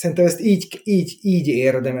 Szerintem ezt így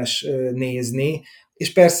érdemes nézni,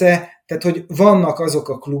 és persze, tehát hogy vannak azok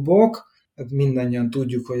a klubok, mindannyian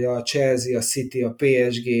tudjuk, hogy a Chelsea, a City, a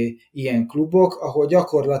PSG ilyen klubok, ahol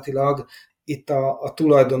gyakorlatilag itt a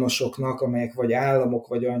tulajdonosoknak, amelyek vagy államok,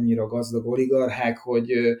 vagy annyira gazdag oligarchák,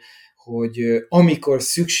 hogy amikor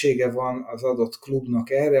szüksége van az adott klubnak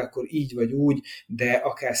erre, akkor így vagy úgy, de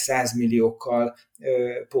akár 100 milliókkal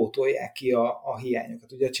pótolják ki a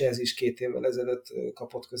hiányokat. Ugye a Chelsea is 2 évvel ezelőtt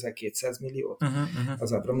kapott közel 200 milliót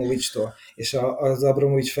az Abramovics-tól, és az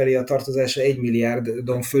Abramovics felé a tartozása 1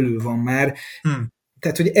 milliárdon fölül van már.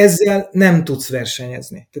 Tehát, hogy ezzel nem tudsz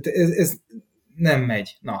versenyezni. Tehát ez nem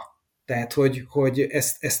megy. Na. Tehát, hogy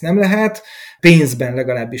ezt nem lehet, pénzben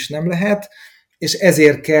legalábbis nem lehet, és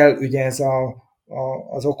ezért kell ugye ez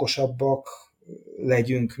az okosabbak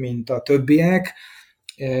legyünk, mint a többiek,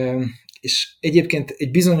 és egyébként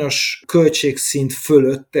egy bizonyos költségszint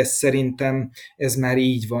fölött, ez szerintem ez már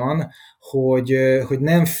így van, hogy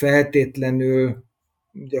nem feltétlenül,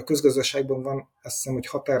 ugye a közgazdaságban van, azt hiszem, hogy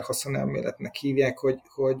határhaszonelméletnek hívják,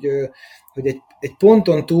 hogy egy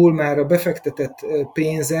ponton túl már a befektetett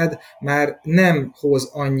pénzed már nem hoz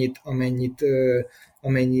annyit,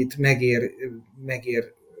 amennyit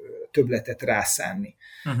megér többletet rászánni.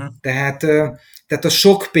 Uh-huh. Tehát a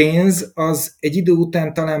sok pénz az egy idő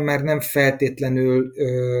után talán már nem feltétlenül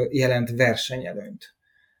jelent versenyelőnyt.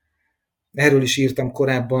 Erről is írtam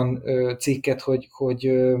korábban cikket, hogy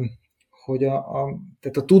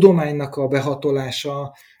tehát a tudománynak a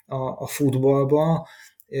behatolása a futballba,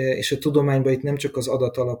 és a tudományban itt nem csak az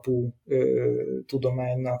adatalapú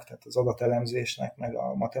tudománynak, tehát az adatelemzésnek, meg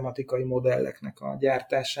a matematikai modelleknek a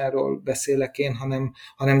gyártásáról beszélek én,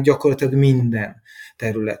 hanem gyakorlatilag minden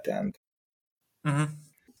területen. Uh-huh.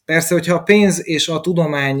 Persze, hogyha a pénz és a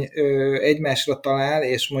tudomány egymásra talál,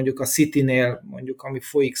 és mondjuk a Citynél, mondjuk ami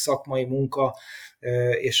folyik szakmai munka,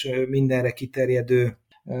 és mindenre kiterjedő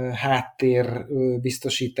háttér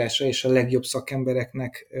biztosítása, és a legjobb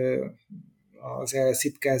szakembereknek az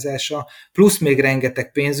elszitkázása, plusz még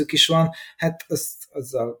rengeteg pénzük is van, hát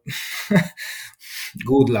azzal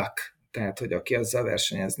good luck, tehát, hogy aki azzal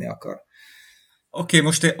versenyezni akar. Oké,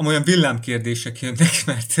 most olyan villámkérdések jönnek,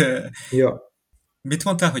 mert ja. Mit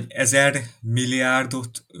mondtál, hogy 1000 milliárdot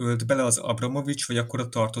ölt bele az Abramovics, vagy akkor a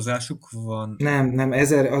tartozásuk van? Nem,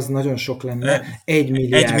 1000 az nagyon sok lenne. 1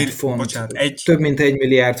 milliárd font. Bocsánat, több mint 1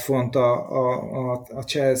 milliárd font a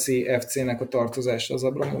Chelsea FC-nek a tartozása az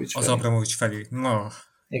Abramovics felé. Az Abramovics felé. Na,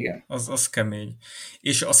 igen. Az kemény.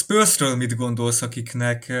 És a Spursről mit gondolsz,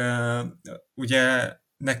 akiknek ugye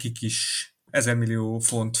nekik is 1000 millió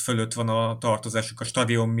font fölött van a tartozásuk a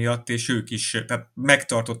stadion miatt, és ők is tehát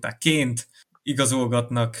megtartották ként,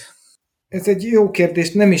 igazolgatnak. Ez egy jó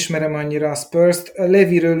kérdés, nem ismerem annyira a Spurs-t.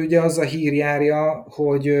 Leviről ugye az a hír járja,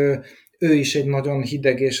 hogy ő is egy nagyon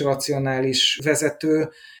hideg és racionális vezető,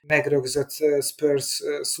 megrögzött Spurs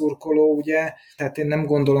szurkoló, ugye, tehát én nem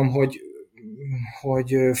gondolom,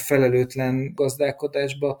 hogy felelőtlen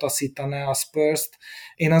gazdálkodásba taszítaná a Spurs-t.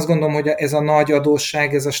 Én azt gondolom, hogy ez a nagy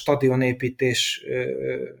adósság, ez a stadionépítés,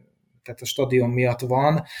 tehát a stadion miatt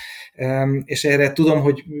van, és erre tudom,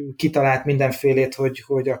 hogy kitalált mindenfélét,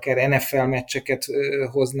 hogy akár NFL meccseket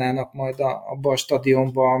hoznának majd abba a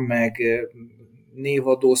stadionba, meg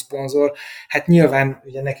névadó szponzor. Hát nyilván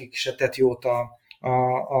ugye nekik is tett jót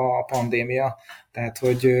a pandémia, tehát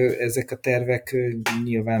hogy ezek a tervek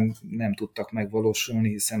nyilván nem tudtak megvalósulni,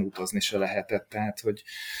 hiszen utazni se lehetett, tehát hogy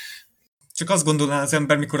csak azt gondolná az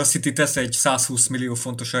ember, mikor a City tesz egy 120 millió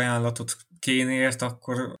fontos ajánlatot Kaneért,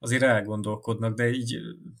 akkor azért elgondolkodnak, de így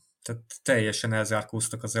tehát teljesen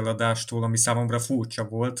elzárkóztak az eladástól, ami számomra furcsa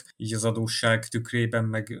volt, így az adósság tükrében,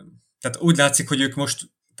 meg tehát úgy látszik, hogy ők most,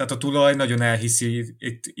 tehát a tulaj nagyon elhiszi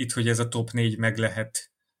itt hogy ez a top 4 meg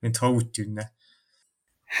lehet, mintha úgy tűnne.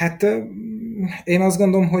 Hát én azt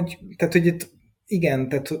gondolom, hogy itt igen,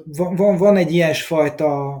 tehát van egy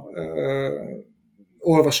ilyesfajta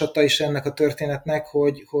olvasata is ennek a történetnek,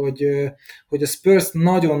 hogy a Spurs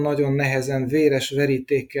nagyon-nagyon nehezen véres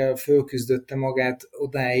verítékkel fölküzdötte magát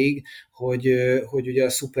odáig, hogy ugye a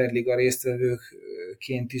Superliga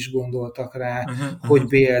résztvevőként is gondoltak rá, hogy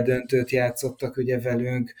BL döntőt játszottak ugye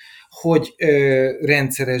velünk, hogy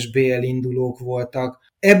rendszeres BL indulók voltak.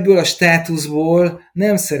 Ebből a státuszból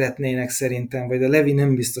nem szeretnének szerintem, vagy a Levi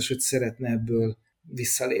nem biztos, hogy szeretne ebből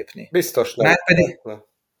visszalépni. Biztos nem. Márpedig,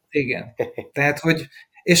 igen. Tehát, hogy,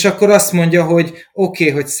 és akkor azt mondja, hogy oké,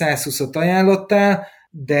 hogy 120-ot ajánlottál,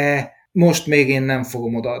 de most még én nem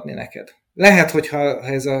fogom odaadni neked. Lehet, hogyha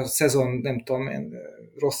ez a szezon, nem tudom én,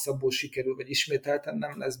 rosszabbul sikerül, vagy ismételten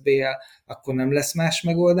nem lesz BL, akkor nem lesz más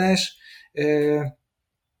megoldás,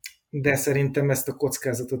 de szerintem ezt a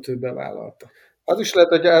kockázatot ő bevállalta. Az is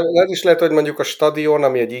lehet, hogy mondjuk a stadion,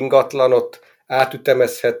 ami egy ingatlan, ott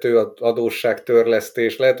átütemezhető az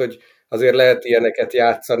adósságtörlesztés. Lehet, hogy azért lehet ilyeneket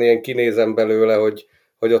játszani, én kinézem belőle,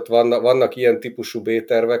 hogy ott vannak ilyen típusú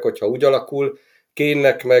B-tervek, hogyha úgy alakul,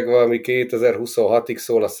 Kane-nek meg valami 2026-ig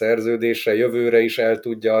szól a szerződése, jövőre is el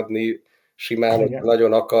tudja adni simán, hogy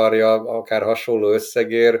nagyon akarja, akár hasonló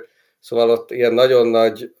összegér. Szóval ott ilyen nagyon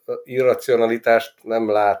nagy irracionalitást nem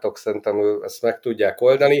látok, szerintem ezt meg tudják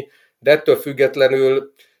oldani, de ettől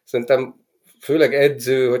függetlenül szerintem főleg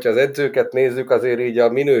hogyha az edzőket nézzük, azért így a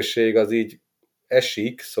minőség az így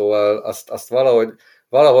esik, szóval azt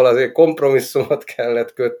valahol azért kompromisszumot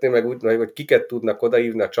kellett kötni, meg úgy, hogy kiket tudnak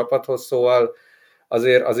odaívni a csapathoz, szóval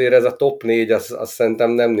azért ez a top 4, az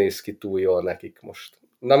szerintem nem néz ki túl jól nekik most.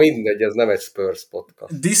 Na mindegy, ez nem egy Spurs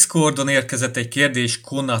podcast. Discordon érkezett egy kérdés,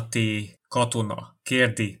 Konaté katona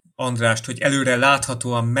kérdi. Andrást, hogy előre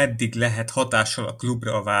láthatóan meddig lehet hatással a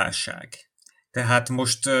klubra a válság. Tehát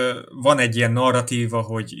most van egy ilyen narratíva,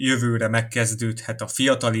 hogy jövőre megkezdődhet a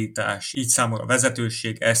fiatalítás, így számol a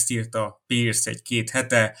vezetőség, ezt írta Pierce egy-két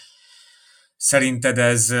hete. Szerinted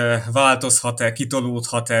ez változhat-e,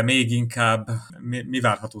 kitolódhat-e még inkább? Mi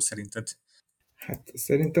várható szerinted? Hát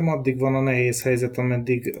szerintem addig van a nehéz helyzet,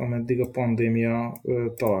 ameddig a pandémia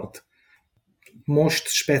tart. Most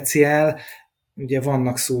speciál, ugye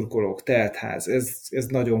vannak szurkolók, teltház, ez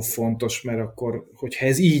nagyon fontos, mert akkor, hogyha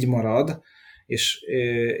ez így marad,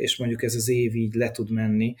 és mondjuk ez az év így le tud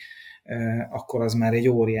menni, akkor az már egy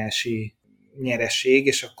óriási nyereség,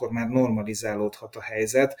 és akkor már normalizálódhat a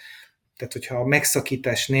helyzet. Tehát, hogyha a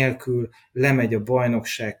megszakítás nélkül lemegy a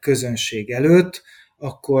bajnokság közönség előtt,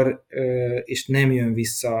 akkor, és nem jön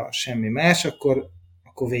vissza semmi más, akkor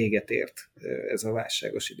véget ért ez a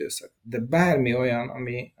válságos időszak. De bármi olyan,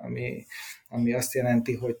 ami azt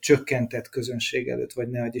jelenti, hogy csökkentett közönség előtt, vagy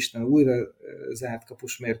ne adj Isten, újra zárt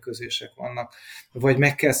kapus mérkőzések vannak, vagy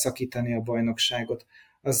meg kell szakítani a bajnokságot,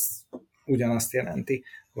 az ugyanazt jelenti,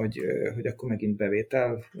 hogy akkor megint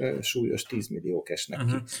bevétel súlyos 10 milliók esnek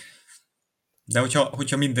ki. De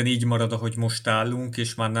hogyha minden így marad, ahogy most állunk,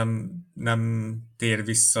 és már nem tér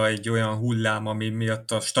vissza egy olyan hullám, ami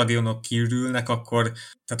miatt a stadionok kiürülnek, akkor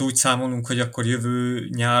tehát úgy számolunk, hogy akkor jövő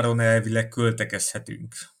nyáron elvileg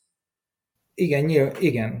költekezhetünk.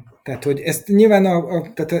 Igen. Tehát, hogy ezt nyilván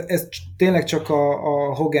tehát ezt tényleg csak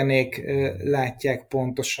a Hoganék látják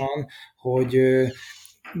pontosan, hogy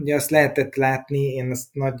ugye azt lehetett látni, én ezt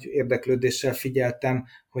nagy érdeklődéssel figyeltem,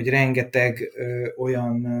 hogy rengeteg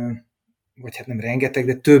olyan, vagy hát nem rengeteg,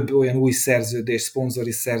 de több olyan új szerződés,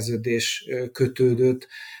 szponzori szerződés kötődött.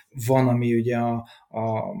 Van, ami ugye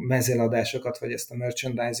a mezeladásokat, vagy ezt a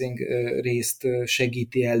merchandising részt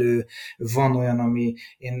segíti elő. Van olyan, ami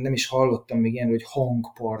én nem is hallottam még ilyen, hogy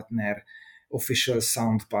hang partner, official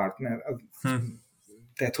sound partner.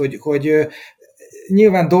 Tehát, hogy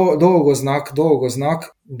nyilván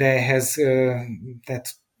dolgoznak, de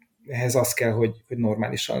ehhez az kell, hogy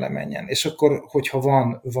normálisan lemenjen. És akkor, hogyha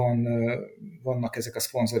vannak ezek a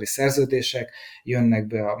szponzori szerződések, jönnek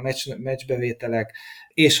be a meccsbevételek,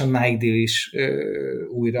 és a Nike deal is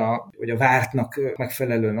újra, vagy a vártnak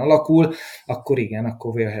megfelelően alakul, akkor igen,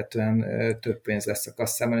 akkor vélhetően több pénz lesz a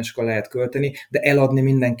kasszában, és akkor lehet költeni, de eladni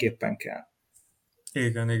mindenképpen kell.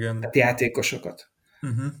 Igen. Tehát játékosokat.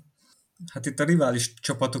 Hát itt a rivális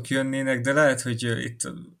csapatok jönnének, de lehet, hogy itt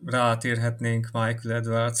rátérhetnénk Michael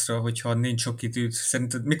Edwardsra, hogyha nincs sok időt.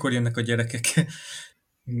 Szerinted mikor jönnek a gyerekek?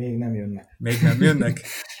 Még nem jönnek. Még nem jönnek?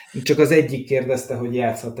 Csak az egyik kérdezte, hogy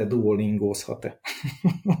játszhat-e, duolingózhat-e.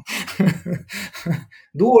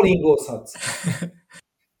 Duolingózhatsz.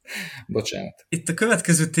 Bocsánat. Itt a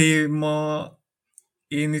következő téma,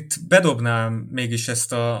 én itt bedobnám mégis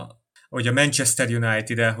ezt hogy a Manchester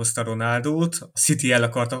United elhozta Ronaldót, a City el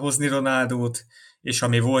akarta hozni Ronaldót, és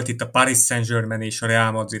ami volt itt a Paris Saint-Germain és a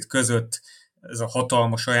Real Madrid között, ez a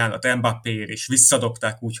hatalmas ajánlat Mbappéért, és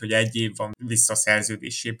visszadobták úgy, hogy 1 év van vissza a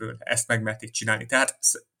szerződéséből. Ezt megmerték csinálni. Tehát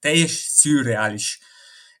teljes szürreális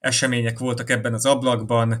események voltak ebben az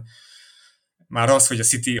ablakban. Már az, hogy a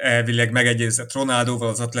City elvileg megegyezett Ronaldóval,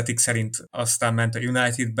 az Athletic szerint aztán ment a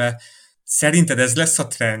Unitedbe. Szerinted ez lesz a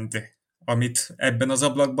trend, amit ebben az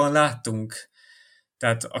ablakban láttunk?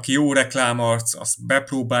 Tehát aki jó reklámarc, azt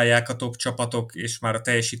bepróbálják a top csapatok, és már a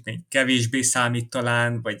teljesítmény kevésbé számít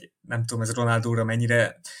talán, vagy nem tudom, ez Ronaldóra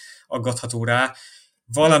mennyire aggatható rá.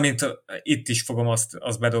 Valamint itt is fogom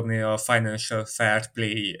azt bedobni, a financial fair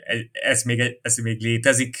play. Ez még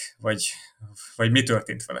létezik, vagy mi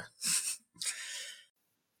történt vele?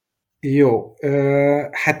 Jó.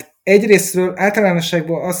 Hát egyrésztről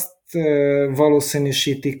általánosságban azt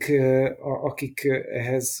valószínűsítik, akik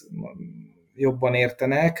ehhez jobban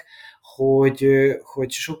értenek, hogy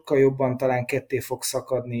sokkal jobban talán ketté fog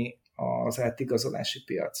szakadni az átigazolási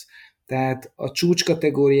piac. Tehát a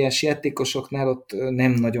csúcskategóriás játékosoknál ott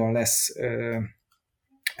nem nagyon lesz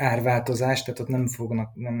árváltozás, tehát ott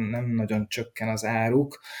nem nagyon csökken az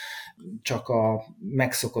áruk, csak a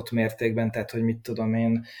megszokott mértékben, tehát hogy mit tudom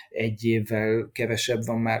én, 1 évvel kevesebb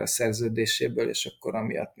van már a szerződéséből, és akkor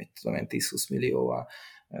amiatt 10-20 millióval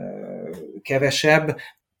kevesebb,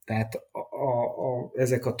 tehát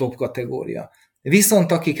ezek a top kategória.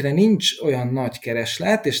 Viszont akikre nincs olyan nagy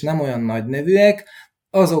kereslet, és nem olyan nagy nevűek,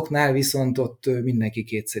 azoknál viszont ott mindenki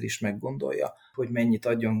kétszer is meggondolja, hogy mennyit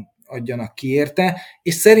adjon adjanak ki érte,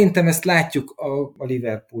 és szerintem ezt látjuk a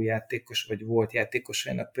Liverpool játékos, vagy volt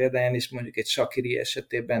játékosainak példáján is, mondjuk egy Shaqiri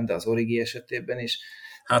esetében, de az Origi esetében is.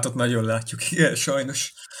 Hát ott nagyon látjuk, igen,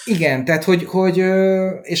 sajnos. Igen, tehát hogy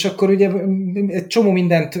és akkor ugye egy csomó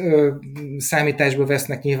mindent számításba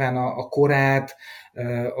vesznek nyilván a korát,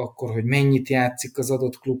 akkor, hogy mennyit játszik az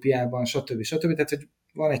adott klubjában, stb. Tehát, hogy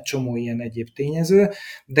van egy csomó ilyen egyéb tényező,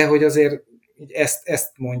 de hogy azért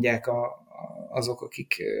ezt mondják azok,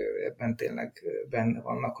 akik ebben tényleg benne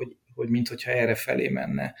vannak, hogy minthogyha erre felé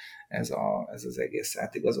menne ez az egész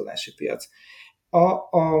átigazolási piac.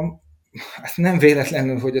 Hát nem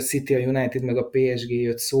véletlenül, hogy a City, a United meg a PSG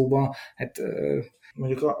jött szóba. Hát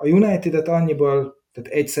mondjuk a United-et annyiból, tehát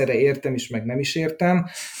egyszerre értem is, meg nem is értem.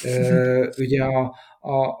 Ugye a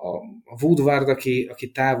Woodward,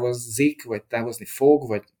 aki távozik, vagy távozni fog,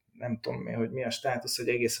 vagy nem tudom, hogy mi a státusz, hogy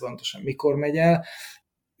egész pontosan mikor megy el.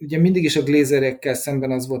 Ugye mindig is a Glazerekkel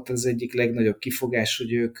szemben az volt az egyik legnagyobb kifogás,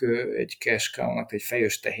 hogy ők egy cash cow-nak, egy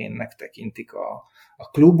fejős tehénnek tekintik a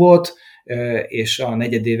klubot, és a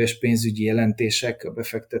negyedéves pénzügyi jelentések a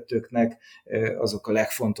befektetőknek azok a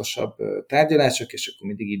legfontosabb tárgyalások, és akkor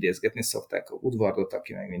mindig idézgetni szokták a Woodwardot,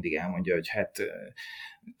 aki meg mindig elmondja, hogy hát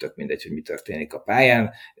tök mindegy, hogy mi történik a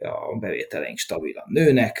pályán, a bevételeink stabilan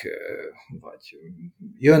nőnek, vagy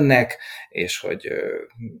jönnek, és hogy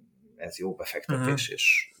ez jó befektetés,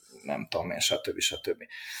 és nem tudom én, stb.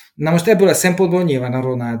 Na most ebből a szempontból nyilván a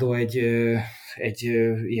Ronaldo egy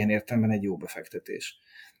ilyen értelemben egy jó befektetés.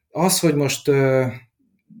 Az, hogy most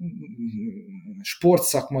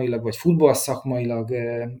sportszakmailag, vagy futballszakmailag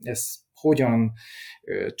ez hogyan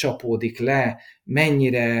csapódik le,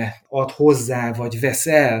 mennyire ad hozzá, vagy vesz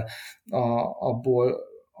el abból,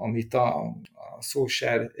 amit a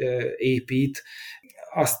social épít,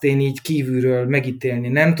 azt én így kívülről megítélni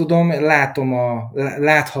nem tudom,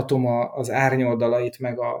 láthatom az árnyoldalait,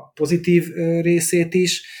 meg a pozitív részét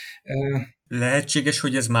is. Lehetséges,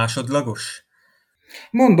 hogy ez másodlagos?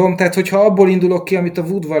 Mondom, tehát hogyha abból indulok ki, amit a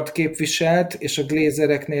Woodward képviselt, és a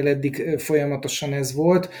Glazereknél eddig folyamatosan ez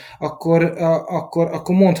volt,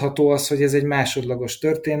 akkor mondható az, hogy ez egy másodlagos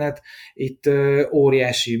történet. Itt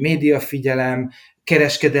óriási médiafigyelem,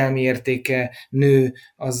 kereskedelmi értéke nő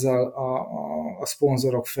azzal a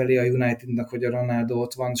szponzorok felé a Unitednak, hogy a Ronaldo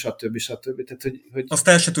ott van, stb. Tehát, hogy... Azt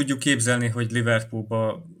el se tudjuk képzelni, hogy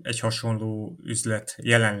Liverpoolban egy hasonló üzlet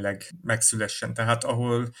jelenleg megszülessen. Tehát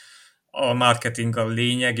ahol a marketing a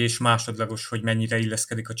lényeg, és másodlagos, hogy mennyire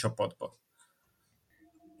illeszkedik a csapatba.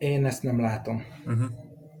 Én ezt nem látom.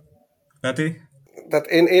 Peti? Tehát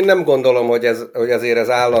én nem gondolom, hogy azért ez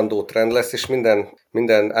állandó trend lesz, és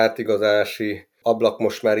minden átigazási ablak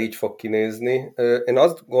most már így fog kinézni. Én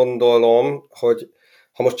azt gondolom, hogy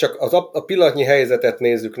ha most csak a pillanatnyi helyzetet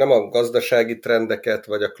nézzük, nem a gazdasági trendeket,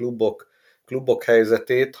 vagy a klubok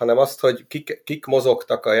helyzetét, hanem azt, hogy kik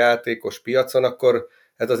mozogtak a játékos piacon, akkor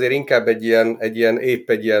ez azért inkább egy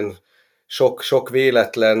ilyen sok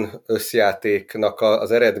véletlen összjátéknak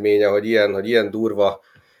az eredménye, hogy ilyen durva,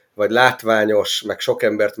 vagy látványos, meg sok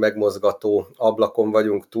embert megmozgató ablakon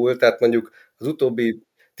vagyunk túl. Tehát mondjuk az utóbbi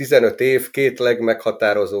 15 év két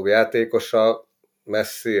legmeghatározóbb játékosa,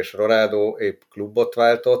 Messi és Ronaldo épp klubot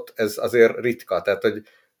váltott, ez azért ritka. Tehát, hogy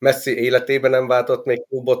Messi életében nem váltott még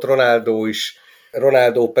klubot,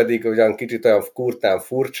 Ronaldo pedig ugyan kicsit olyan kurtán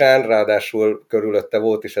furcsán, ráadásul körülötte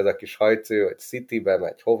volt is ez a kis hajcő, hogy Citybe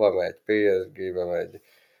megy, hova megy, PSG-be megy,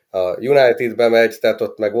 a Unitedbe megy, tehát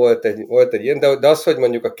ott meg volt egy ilyen, de az, hogy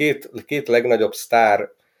mondjuk a két legnagyobb sztár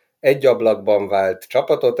egy ablakban vált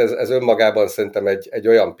csapatot, ez önmagában szerintem egy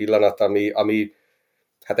olyan pillanat, ami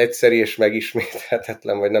hát egyszerű és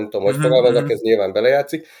megismételhetetlen, vagy nem tudom, hogy fogalmazok, ez nyilván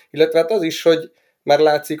belejátszik, illetve hát az is, hogy már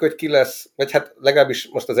látszik, hogy ki lesz, vagy hát legalábbis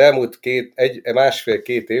most az elmúlt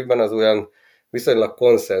másfél-két évben az olyan viszonylag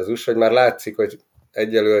konszenzus, hogy már látszik, hogy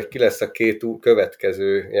egyelőre, hogy ki lesz a két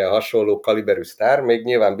következő ilyen hasonló kaliberű sztár, még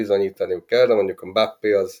nyilván bizonyítaniuk kell, de mondjuk a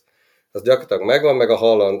Mbappé az gyakorlatilag megvan, meg a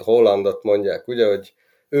Hollandot mondják, ugye, hogy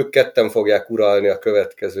ők ketten fogják uralni a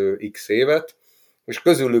következő x évet, és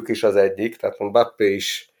közülük is az egyik, tehát Mbappé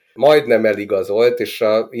is majdnem eligazolt, és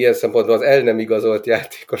ilyen szempontból az el nem igazolt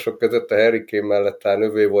játékosok között a Harry Kane mellett talán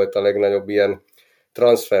övé volt a legnagyobb ilyen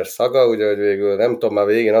transfer szaga, ugye, hogy végül nem tudom, már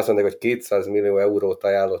végén azt mondták, hogy 200 millió eurót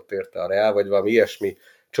ajánlott érte a Real, vagy valami ilyesmi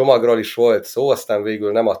csomagról is volt szó, aztán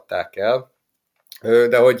végül nem adták el,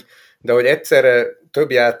 de hogy egyszerre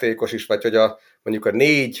több játékos is, vagy hogy mondjuk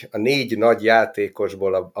a négy nagy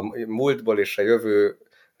játékosból, a múltból és a jövő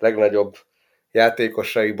legnagyobb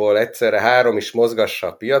játékosaiból egyszerre 3 is mozgassa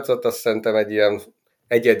a piacot, azt szerintem egy ilyen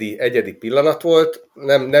egyedi pillanat volt.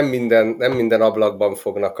 Nem minden ablakban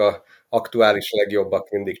fognak aktuális legjobbak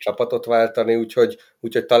mindig csapatot váltani,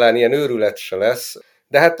 úgyhogy talán ilyen őrület se lesz.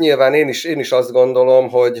 De hát nyilván én is azt gondolom,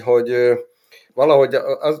 hogy valahogy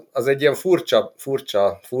az egy ilyen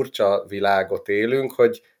furcsa világot élünk,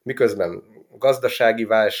 hogy miközben gazdasági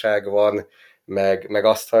válság van, meg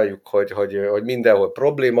azt halljuk, hogy mindenhol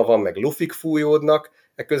probléma van, meg lufik fújódnak,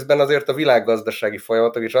 ekközben azért a világgazdasági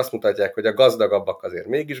folyamatok is azt mutatják, hogy a gazdagabbak azért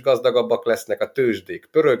mégis gazdagabbak lesznek, a tőzsdék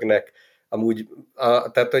pörögnek, amúgy,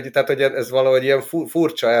 tehát, hogy ez valahogy ilyen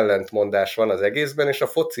furcsa ellentmondás van az egészben, és a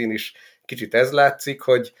focin is kicsit ez látszik,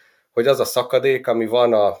 hogy az a szakadék, ami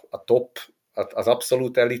van a top, az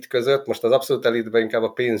abszolút elit között, most az abszolút elitben inkább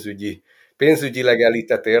a pénzügyileg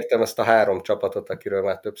elitet értem, ezt a 3 csapatot, akiről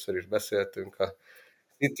már többször is beszéltünk, a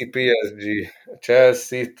City, PSG,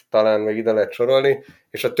 Chelsea-t, talán még ide lehet sorolni,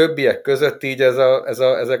 és a többiek között így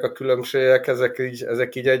ezek a különbségek,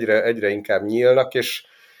 ezek így egyre inkább nyílnak, és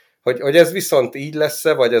hogy ez viszont így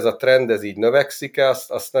lesz-e, vagy ez a trend ez így növekszik-e,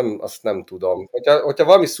 azt nem tudom. Hogyha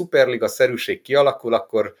valami szuperliga-szerűség kialakul,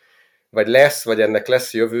 akkor vagy ennek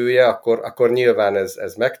lesz jövője, akkor nyilván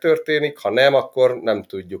ez megtörténik, ha nem, akkor nem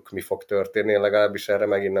tudjuk, mi fog történni, legalábbis erre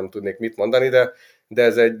megint nem tudnék mit mondani, de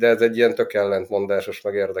ez egy ilyen tök ellentmondásos,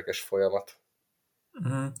 meg érdekes folyamat.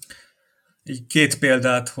 Így 2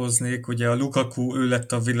 példát hoznék, ugye a Lukaku, ő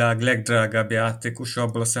lett a világ legdrágább játékosa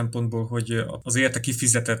abból a szempontból, hogy az érte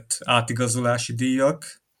kifizetett átigazolási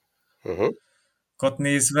díjakat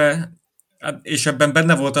nézve, és ebben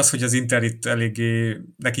benne volt az, hogy az Inter itt eléggé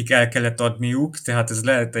nekik el kellett adniuk, tehát ez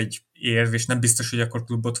lehet egy érv, és nem biztos, hogy akkor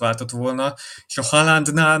klubot váltott volna. És a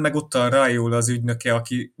Haalandnál meg ott a Raiola az ügynöke,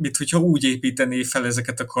 aki, hogyha úgy építené fel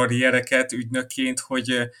ezeket a karriereket ügynökként,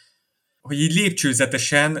 hogy így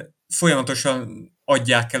lépcsőzetesen folyamatosan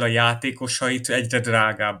adják el a játékosait egyre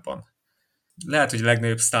drágábban. Lehet, hogy a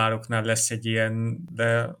legnagyobb sztároknál lesz egy ilyen,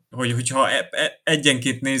 de hogyha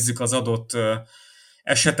egyenként nézzük az adott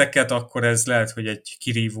eseteket, akkor ez lehet, hogy egy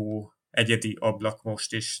kirívó egyedi ablak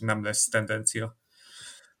most, és nem lesz tendencia.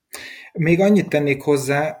 Még annyit tennék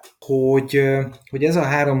hozzá, hogy ez a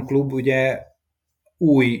 3 klub ugye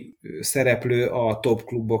új szereplő a top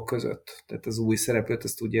klubok között. Tehát az új szereplőt,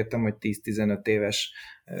 azt úgy értem, hogy 10-15 éves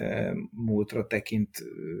múltra tekint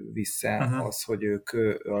vissza az, hogy ők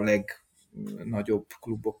a legnagyobb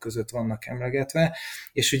klubok között vannak emlegetve,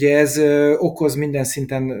 és ugye ez okoz minden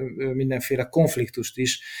szinten mindenféle konfliktust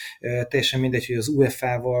is, teljesen mindegy, hogy az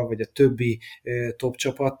UEFA-val, vagy a többi top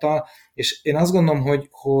csapattal, és én azt gondolom,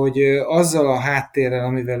 hogy azzal a háttérrel,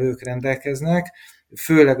 amivel ők rendelkeznek,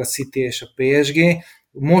 főleg a City és a PSG,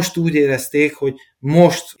 most úgy érezték, hogy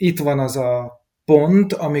most itt van az a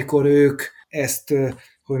pont, amikor ők ezt,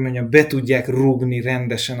 hogy mondjam, be tudják rúgni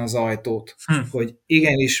rendesen az ajtót. Hogy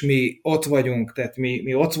igenis mi ott vagyunk, tehát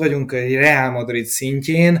mi ott vagyunk a Real Madrid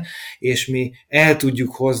szintjén, és mi el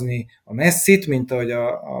tudjuk hozni a Messit, mint ahogy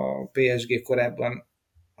a PSG korábban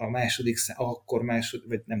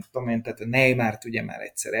vagy nem tudom én, tehát a Neymart ugye már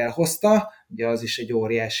egyszer elhozta, ugye az is egy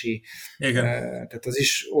óriási, tehát az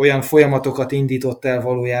is olyan folyamatokat indított el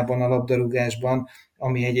valójában a labdarúgásban,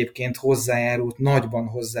 ami egyébként nagyban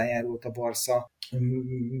hozzájárult a Barca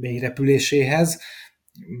mélyrepüléséhez,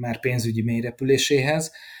 már pénzügyi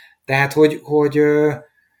mélyrepüléséhez. Tehát, hogy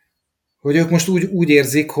ők most úgy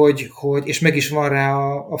érzik, hogy és meg is van rá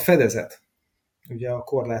a fedezet. Ugye a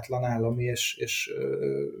korlátlan állami és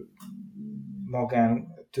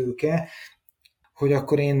magántőke, hogy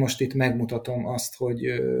akkor én most itt megmutatom azt, hogy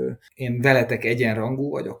én veletek egyenrangú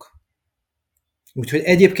vagyok. Úgyhogy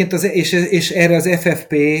egyébként és erre az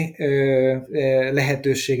FFP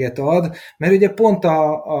lehetőséget ad, mert ugye pont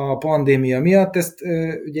a pandémia miatt ezt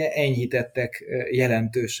ugye enyhítettek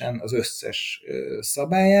jelentősen az összes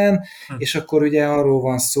szabályán, és akkor ugye arról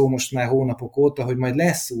van szó most már hónapok óta, hogy majd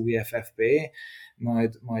lesz új FFP,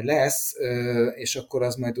 majd lesz, és akkor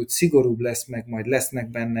az majd úgy szigorúbb lesz, meg majd lesznek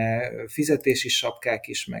benne fizetési sapkák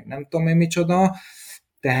is, meg nem tudom én micsoda.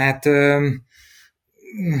 Tehát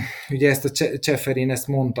ugye ezt a Cseferin ezt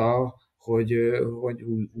mondta, hogy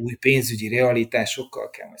új pénzügyi realitásokkal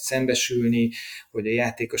kell majd szembesülni, hogy a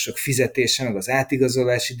játékosok fizetése, meg az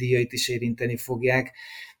átigazolási díjait is érinteni fogják.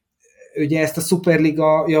 Ugye ezt a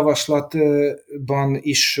Superliga javaslatban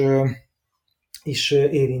is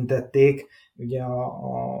érintették, ugye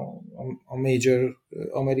a major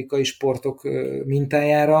amerikai sportok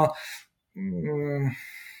mintájára.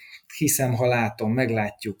 Hiszem, ha látom,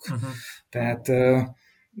 meglátjuk. Tehát,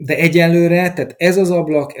 de egyelőre, tehát ez az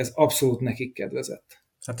ablak, ez abszolút nekik kedvezett.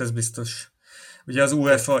 Hát ez biztos. Ugye az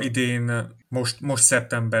UEFA idén, most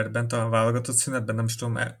szeptemberben, talán válogatott szünetben, nem is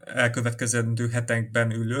tudom, elkövetkezendő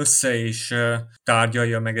hetekben ül össze, és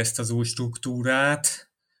tárgyalja meg ezt az új struktúrát.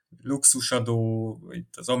 luxusadó,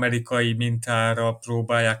 itt az amerikai mintára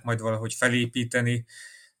próbálják majd valahogy felépíteni,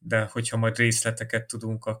 de hogyha majd részleteket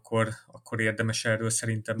tudunk, akkor érdemes erről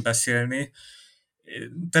szerintem beszélni.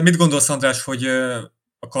 Te mit gondolsz, András, hogy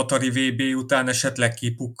a katari VB után esetleg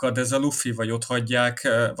kipukkad ez a lufi, vagy ott hagyják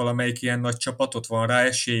valamelyik ilyen nagy csapatot? Van rá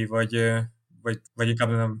esély, vagy inkább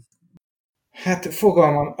nem? Hát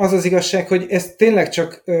fogalmam, az az igazság, hogy ez tényleg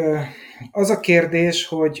csak az a kérdés,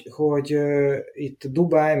 hogy itt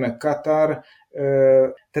Dubaj, meg Katar,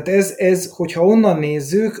 tehát ez, hogyha onnan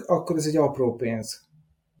nézzük, akkor ez egy apró pénz.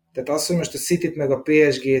 Tehát az, hogy most a Cityt meg a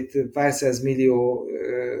PSG-t pár millió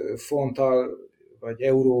fonttal vagy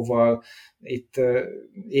euróval itt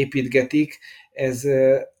építgetik, ez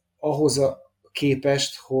ahhoz a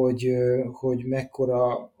képest, hogy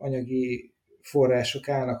mekkora anyagi források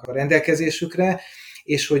állnak a rendelkezésükre,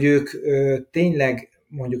 és hogy ők tényleg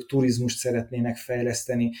mondjuk turizmust szeretnének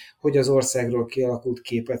fejleszteni, hogy az országról kialakult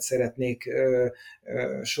képet szeretnék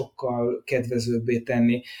sokkal kedvezőbbé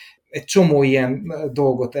tenni. Egy csomó ilyen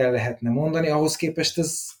dolgot el lehetne mondani, ahhoz képest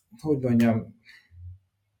ez, hogy mondjam,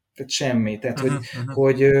 tehát semmi. Tehát,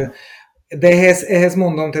 hogy de ehhez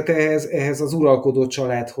mondom, tehát ehhez az uralkodó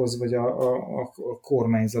családhoz, vagy a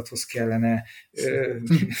kormányzathoz kellene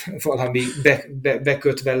valami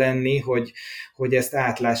bekötve lenni, hogy ezt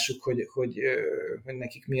átlássuk, hogy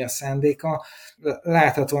nekik mi a szándéka.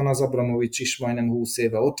 Láthatóan az Abramovics is majdnem 20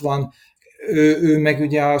 éve ott van, ő meg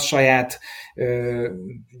ugye a saját,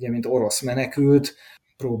 ugye mint orosz menekült,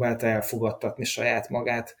 próbálta elfogadtatni saját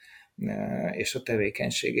magát és a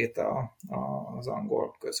tevékenységét az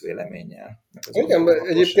angol közvéleménnyel. Igen,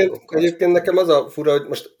 egyébként nekem az a fura, hogy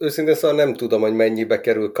most őszintén szóval nem tudom, hogy mennyibe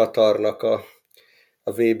kerül Katarnak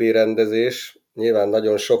a VB rendezés. Nyilván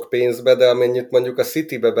nagyon sok pénzbe, de amennyit mondjuk a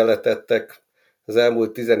Citybe beletettek az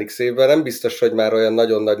elmúlt 10 évben, nem biztos, hogy már olyan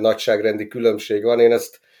nagyon nagy nagyságrendi különbség van.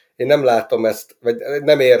 Én nem látom ezt, vagy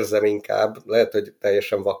nem érzem inkább, lehet, hogy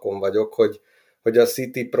teljesen vakon vagyok, hogy a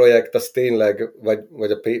City projekt az tényleg,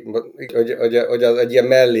 vagy az egy ilyen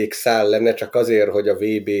mellékszál lenne, csak azért, hogy a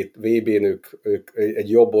VB-n ők egy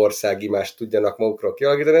jobb országimást tudjanak magukról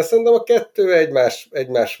kialakítani. Ezt szerintem a kettő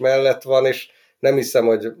egymás mellett van, és nem hiszem,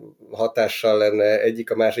 hogy hatással lenne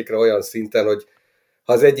egyik a másikra olyan szinten, hogy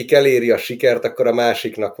ha az egyik eléri a sikert, akkor a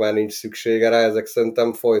másiknak már nincs szüksége rá, ezek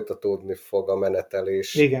szerintem folytatódni fog a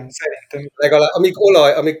menetelés. Igen, szerintem. Legalább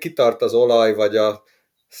amíg kitart az olaj, vagy a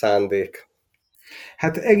szándék.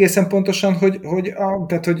 Hát egészen pontosan,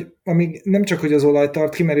 tehát, hogy amíg nem csak, hogy az olaj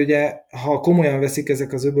tart ki, mert ugye, ha komolyan veszik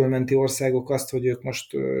ezek az öbölmenti országok azt, hogy ők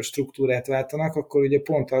most struktúrát váltanak, akkor ugye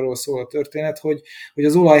pont arról szól a történet, hogy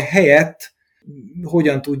az olaj helyett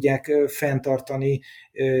hogyan tudják fenntartani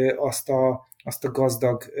azt a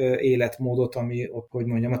gazdag életmódot, ami, hogy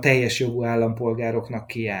mondjam, a teljes jogú állampolgároknak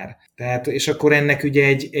kijár. Tehát, és akkor ennek ugye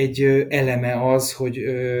egy eleme az,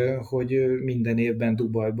 hogy minden évben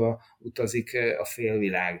Dubajba utazik a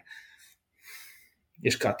félvilág.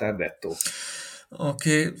 És Katar dettó.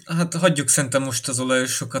 Oké, hát hagyjuk szerintem most az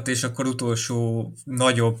olajosokat, és akkor utolsó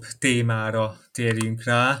nagyobb témára térjünk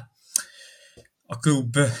rá. A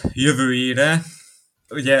klub jövőjére.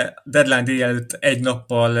 Ugye deadline day előtt egy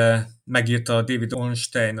nappal megírta David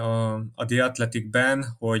Ornstein a The Athleticben,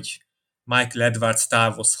 hogy Michael Edwards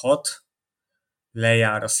távozhat,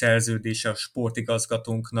 lejár a szerződése a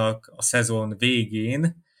sportigazgatónknak a szezon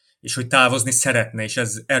végén, és hogy távozni szeretne, és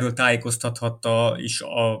erről tájékoztathatta is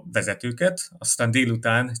a vezetőket. Aztán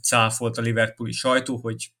délután cáfolt a liverpooli sajtó,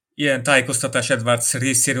 hogy ilyen tájékoztatás Edwards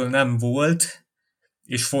részéről nem volt,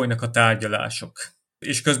 és folynak a tárgyalások.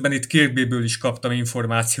 És közben itt Kirkbyből is kaptam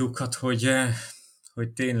információkat, hogy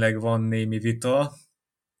tényleg van némi vita.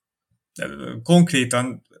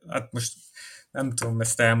 Konkrétan, hát most nem tudom,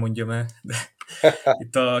 ezt elmondjam-e, de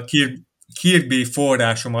itt a Kirkby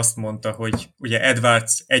forrásom azt mondta, hogy ugye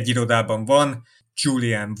Edwards egy irodában van,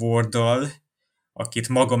 Julian Warddal, akit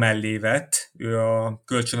maga mellé vett, ő a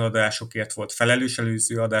kölcsönadásokért volt felelős,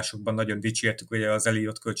 előző adásokban nagyon dicsértük ugye az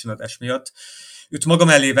Elliot kölcsönadás miatt. Őt maga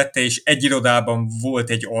mellé vette, és egy irodában volt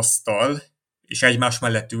egy asztal, és egymás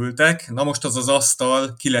mellett ültek. Na most az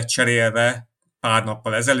asztal ki lett cserélve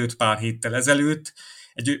pár héttel ezelőtt,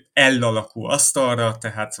 egy L alakú asztalra,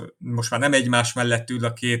 tehát most már nem egymás mellett ül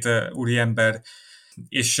a két úriember,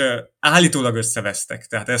 és állítólag összevesztek.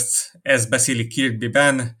 Tehát ezt beszélik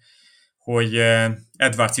Kirkbyben, hogy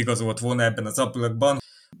Edwards igazolt volna ebben az ablakban.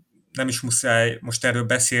 Nem is muszáj most erről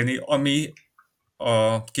beszélni, ami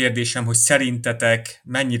a kérdésem, hogy szerintetek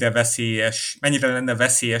mennyire lenne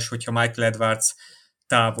veszélyes, hogyha Michael Edwards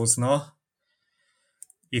távozna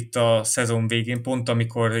itt a szezon végén, pont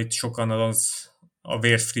amikor itt sokan a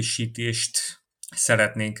vérfrissítést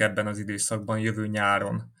szeretnénk ebben az időszakban, jövő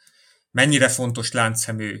nyáron. Mennyire fontos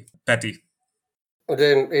láncszemű, Peti? Ugye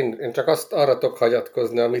én csak arra tudok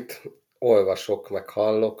hagyatkozni, amit olvasok, meg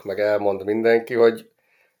hallok, meg elmond mindenki, hogy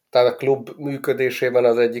talán a klub működésében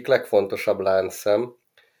az egyik legfontosabb láncszem.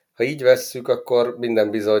 Ha így vesszük, akkor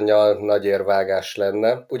minden bizonnyal nagy érvágás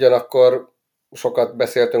lenne. Ugyanakkor sokat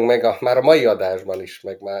beszéltünk meg már a mai adásban is,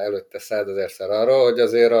 meg már előtte 100 000-szer arról, hogy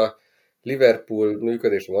azért a Liverpool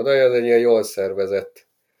működési modellje az egy ilyen jól szervezett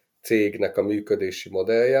cégnek a működési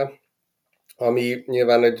modellje, ami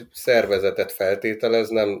nyilván egy szervezetet feltételez,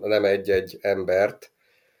 nem egy-egy embert.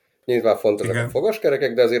 Nyilván fontosak a Igen.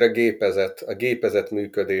 fogaskerekek, de azért a gépezet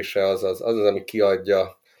működése az, ami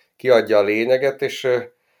kiadja a lényeget, és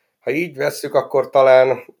ha így vesszük, akkor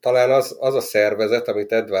talán az a szervezet,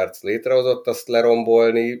 amit Edwards létrehozott, azt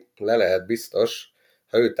lerombolni le lehet biztos,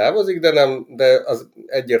 ha ő távozik, de az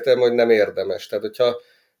egyértelmű, hogy nem érdemes. Tehát, hogyha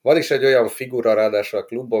van is egy olyan figura ráadásul a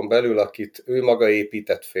klubon belül, akit ő maga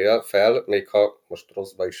épített fel, még ha most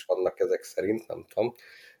rosszba is vannak ezek szerint, nem tudom,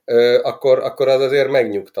 akkor az azért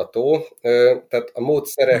megnyugtató. Tehát a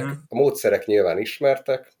módszerek nyilván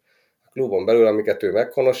ismertek a klubon belül, amiket ő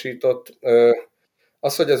meghonosított.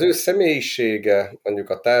 Az, hogy az ő személyisége mondjuk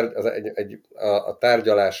a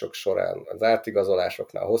tárgyalások során, az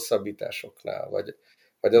átigazolásoknál, hosszabbításoknál,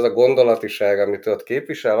 vagy az a gondolatiság, amit ott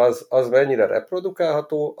képvisel, az mennyire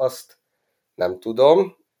reprodukálható, azt nem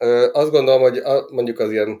tudom. Azt gondolom, hogy mondjuk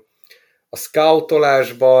az ilyen a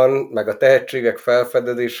scoutolásban, meg a tehetségek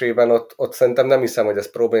felfedezésében ott szerintem nem hiszem, hogy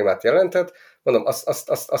ez problémát jelenthet. Mondom,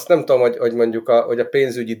 azt nem tudom, hogy mondjuk hogy a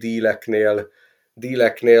pénzügyi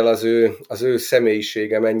díleknél az ő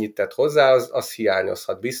személyisége mennyit tett hozzá, az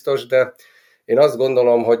hiányozhat biztos, de én azt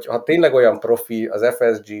gondolom, hogy ha tényleg olyan profi az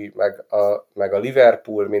FSG, meg a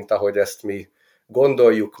Liverpool, mint ahogy ezt mi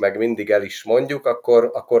gondoljuk, meg mindig el is mondjuk,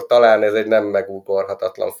 akkor talán ez egy nem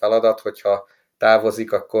megugorhatatlan feladat, hogyha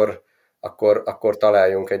távozik, akkor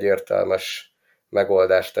találjunk egy értelmes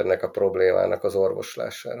megoldást ennek a problémának az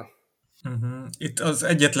orvoslására. Itt az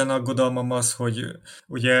egyetlen aggodalmam az, hogy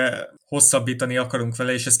ugye hosszabbítani akarunk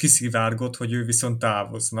vele, és ez kiszivárgott, hogy ő viszont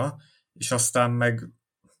távozna, és aztán meg,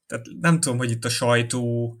 tehát nem tudom, hogy itt a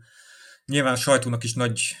sajtó, nyilván a sajtónak is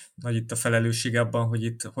nagy itt a felelősség abban, hogy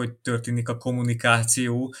itt hogy történik a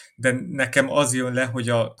kommunikáció, de nekem az jön le, hogy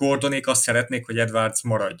a Gordonék azt szeretnék, hogy Edwards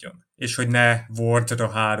maradjon, és hogy ne Wardra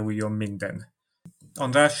háruljon minden.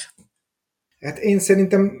 András? Hát én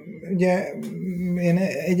szerintem, ugye, én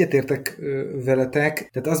egyetértek veletek,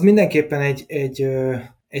 tehát az mindenképpen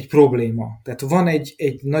egy probléma. Tehát van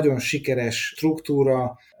egy nagyon sikeres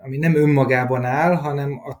struktúra, ami nem önmagában áll,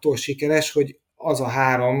 hanem attól sikeres, hogy az a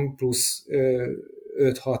 3 plusz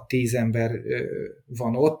 5-6-10 ember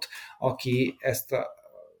van ott, aki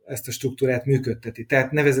ezt a struktúrát működteti.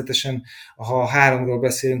 Tehát nevezetesen, ha a 3-ról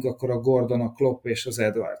beszélünk, akkor a Gordon, a Klopp és az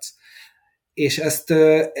Edwards. És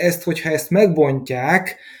hogyha ezt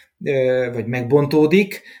megbontják, vagy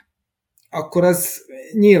megbontódik, akkor az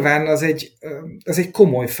nyilván az egy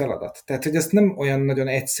komoly feladat. Tehát, hogy ez nem olyan nagyon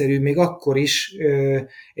egyszerű, még akkor is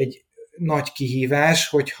egy nagy kihívás,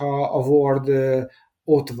 hogyha a Ward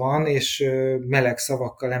ott van, és meleg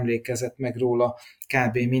szavakkal emlékezett meg róla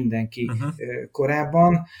kb. Mindenki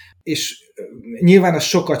korábban, és nyilván az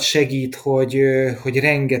sokat segít, hogy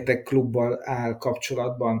rengeteg klubbal áll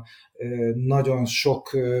kapcsolatban, nagyon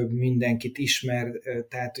sok mindenkit ismer,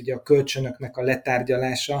 tehát ugye a kölcsönöknek a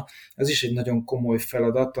letárgyalása, az is egy nagyon komoly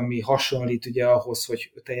feladat, ami hasonlít ugye ahhoz,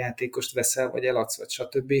 hogy te játékost veszel, vagy eladsz, vagy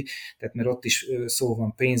stb. Tehát mert ott is szó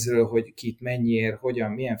van pénzről, hogy kit mennyiért,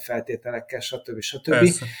 hogyan, milyen feltételekkel, stb.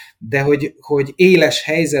 Persze. De hogy éles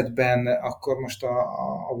helyzetben akkor most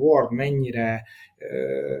a Ward mennyire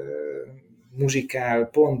muzsikál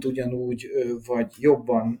pont ugyanúgy, vagy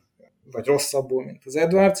jobban, vagy rosszabbul, mint az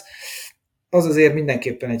Edwards, az azért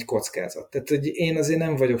mindenképpen egy kockázat. Tehát, hogy én azért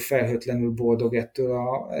nem vagyok felhőtlenül boldog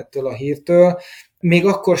ettől a hírtől, még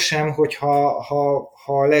akkor sem, hogyha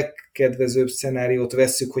a legkedvezőbb szenáriót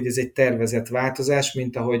vesszük, hogy ez egy tervezett változás,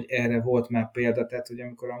 mint ahogy erre volt már példa, tehát hogy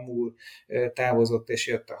amikor a Moore távozott és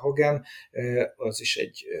jött a Hogan, az is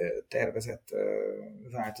egy tervezett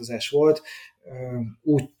változás volt.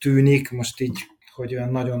 Úgy tűnik, most így, hogy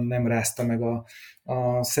olyan nagyon nem rázta meg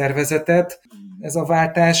a szervezetet ez a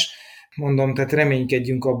váltás. Mondom, tehát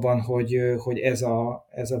reménykedjünk abban, hogy ez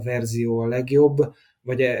a verzió a legjobb,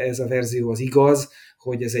 vagy ez a verzió az igaz,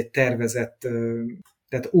 hogy ez egy tervezett,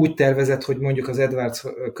 tehát úgy tervezett, hogy mondjuk az Edwards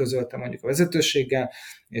közölte mondjuk a vezetőséggel,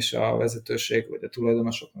 és a vezetőség, vagy a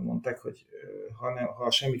tulajdonosok mondták, hogy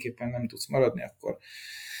ha semmiképpen nem tudsz maradni,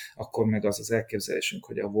 akkor meg az elképzelésünk,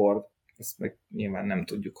 hogy a Ward, ezt meg nyilván nem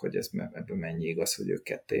tudjuk, hogy ebből mennyi igaz, hogy ők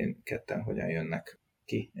ketten hogyan jönnek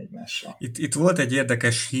ki egymással. Itt volt egy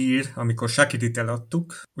érdekes hír, amikor Shakirit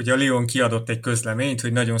eladtuk. Ugye a Lyon kiadott egy közleményt,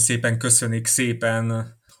 hogy nagyon szépen köszönik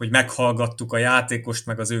szépen, hogy meghallgattuk a játékost,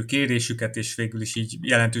 meg az ő kérésüket, és végül is így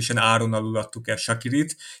jelentősen áron alul adtuk el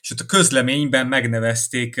Shakirit. És ott a közleményben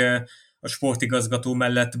megnevezték a sportigazgató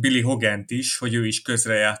mellett Billy Hogant is, hogy ő is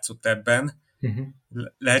közrejátszott ebben.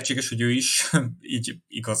 Lehetséges, hogy ő is így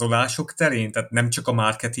igazolások terén, tehát nem csak a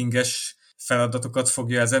marketinges feladatokat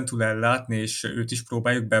fogja ezentúl ellátni, és őt is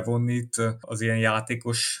próbáljuk bevonni itt az ilyen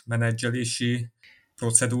játékos menedzselési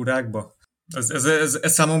procedúrákba. Ez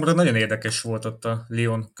számomra nagyon érdekes volt ott a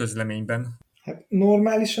Lyon közleményben. Hát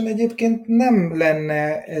normálisan egyébként nem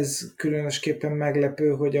lenne ez különösképpen meglepő,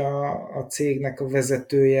 hogy a cégnek a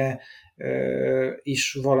vezetője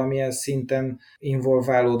is valamilyen szinten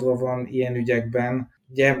involválódva van ilyen ügyekben.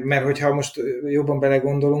 Ugye, mert hogyha most jobban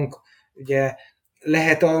belegondolunk, ugye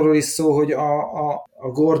lehet arról is szó, hogy a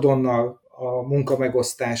Gordonnal a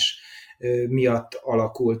munkamegosztás miatt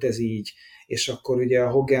alakult ez így, és akkor ugye a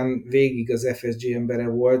Hogan végig az FSG embere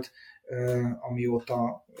volt,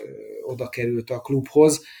 amióta oda került a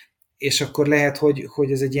klubhoz, és akkor lehet,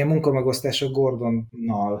 hogy ez egy ilyen munkamegosztás a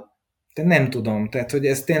Gordonnal. De nem tudom, tehát hogy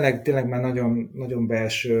ez tényleg már nagyon, nagyon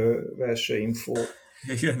belső info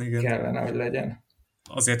igen. kellene, hogy legyen.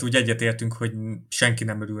 Azért úgy egyetértünk, hogy senki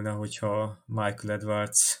nem örülne, hogyha Michael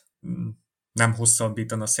Edwards nem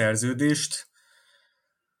hosszabbítana a szerződést.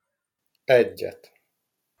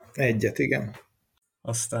 Egyet, igen.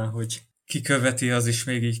 Aztán, hogy ki követi, az is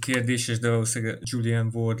még így kérdéses, de valószínűleg Julian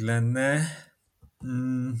Ward lenne.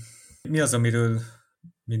 Mi az, amiről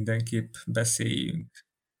mindenképp beszéljünk?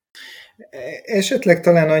 Esetleg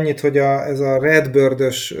talán annyit, hogy ez a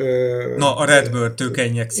Redbird-ös... a Redbird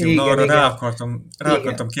tőkeinjekció. Igen, arra igen. rá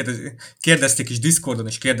akartam kérdezni. Kérdezték is Discordon,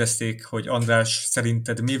 és kérdezték, hogy András,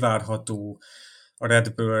 szerinted mi várható a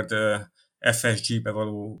Redbird FSG-be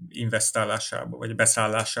való investálásából, vagy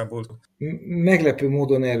beszállásából? Meglepő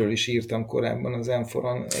módon erről is írtam korábban az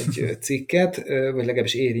M4-on egy cikket, vagy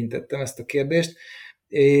legalábbis érintettem ezt a kérdést.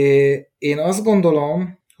 Én azt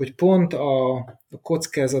gondolom, hogy pont a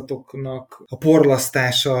kockázatoknak a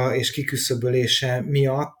porlasztása és kiküszöbölése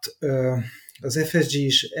miatt az FSG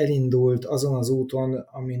is elindult azon az úton,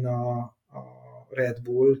 amin a Red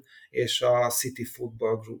Bull és a City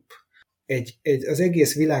Football Group. Az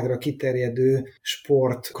egész világra kiterjedő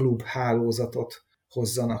sportklub hálózatot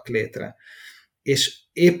hozzanak létre. És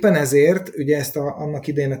éppen ezért, ugye annak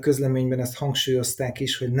idején a közleményben ezt hangsúlyozták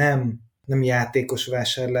is, hogy nem játékos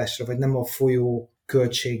vásárlásra, vagy nem a folyó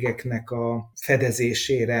költségeknek a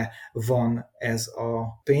fedezésére van ez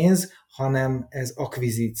a pénz, hanem ez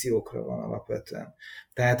akvizíciókra van alapvetően.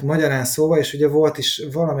 Tehát magyarán szóval, és ugye volt is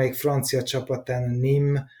valamelyik francia csapatán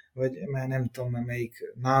Nîmes, vagy már nem tudom,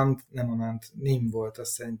 melyik Nîmes volt,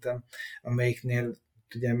 azt szerintem, amelyiknél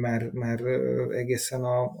ugye már egészen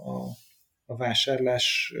a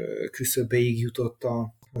vásárlás küszöbéig jutott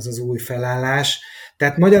az új felállás.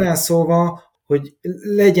 Tehát magyarán szóval, hogy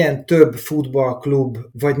legyen több futballklub,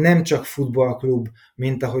 vagy nem csak futballklub,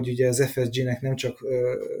 mint ahogy ugye az FSG-nek nem csak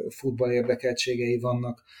futball érdekeltségei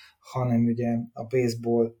vannak, hanem ugye a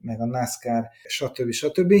baseball, meg a NASCAR,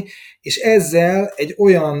 stb. És ezzel egy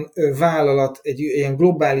olyan vállalat, egy ilyen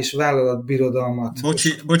globális vállalatbirodalmat...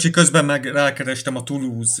 Bocsi, közben meg rákerestem a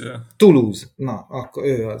Toulouse. Toulouse, na, akkor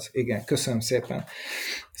ő az, igen, köszönöm szépen.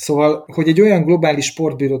 Szóval, hogy egy olyan globális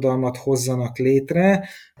sportbirodalmat hozzanak létre,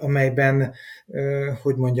 amelyben,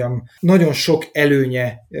 hogy mondjam, nagyon sok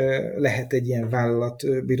előnye lehet egy ilyen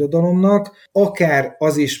vállalatbirodalomnak, akár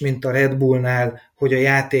az is, mint a Red Bullnál, hogy a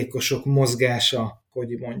játékosok mozgása,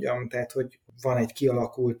 hogy mondjam, tehát, hogy van egy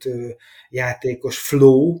kialakult játékos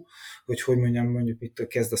flow, hogy mondjuk mit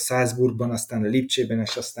kezd a Salzburgban, aztán a Lipcsében,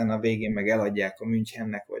 és aztán a végén meg eladják a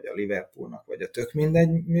Münchennek, vagy a Liverpoolnak, vagy a tök mindegy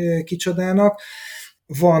kicsodának.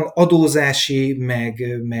 Van adózási,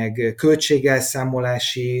 meg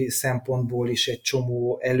költségelszámolási szempontból is egy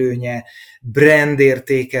csomó előnye,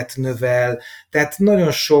 brandértéket növel, tehát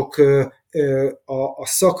nagyon sok a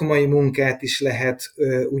szakmai munkát is lehet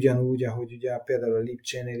ugyanúgy, ahogy ugye például a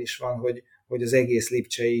Lipcsénél is van, hogy az egész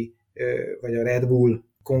lipcsei, vagy a Red Bull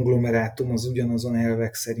konglomerátum az ugyanazon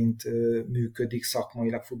elvek szerint működik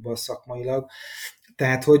szakmailag, futball szakmailag.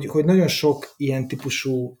 Tehát, hogy nagyon sok ilyen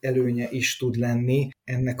típusú előnye is tud lenni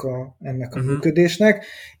ennek a működésnek,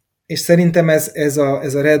 és szerintem ez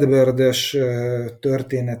a Redbird-ös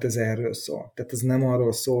történet, ez erről szól. Tehát ez nem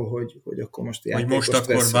arról szól, hogy akkor most játékost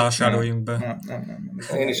akkor veszünk. vásároljunk be. Nem.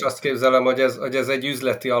 Én is azt képzelem, hogy ez egy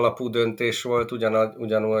üzleti alapú döntés volt,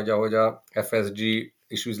 ugyanúgy, ahogy a FSG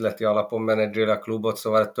is üzleti alapon menedzsél a klubot,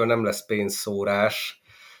 szóval ettől nem lesz pénzszórás,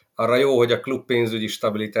 arra jó, hogy a klub pénzügyi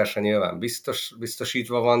stabilitása nyilván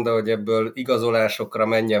biztosítva van, de hogy ebből igazolásokra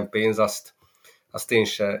menjen pénz, azt én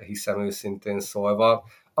se hiszem őszintén szólva.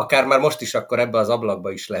 Akár már most is akkor ebbe az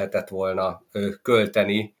ablakba is lehetett volna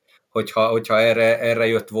költeni, hogyha erre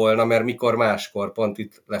jött volna, mert mikor máskor pont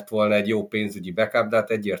itt lett volna egy jó pénzügyi backup, de hát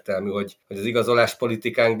egyértelmű, hogy az igazolás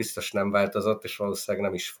politikánk biztos nem változott, és valószínűleg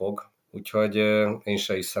nem is fog. Úgyhogy én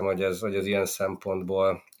se hiszem, hogy ez ilyen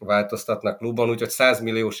szempontból változtatnak klubon, úgyhogy 100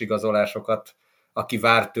 milliós igazolásokat, aki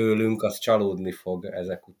vár tőlünk, az csalódni fog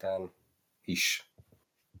ezek után is.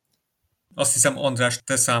 Azt hiszem, András,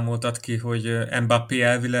 te számoltad ki, hogy Mbappé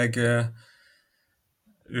elvileg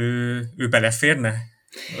ő beleférne?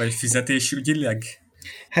 Vagy fizetésügyileg?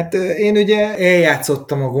 Hát én ugye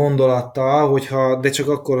eljátszottam a gondolattal, de csak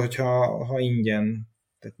akkor, hogyha ingyen,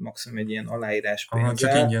 tehát maximum egy ilyen aláírás pénzzel.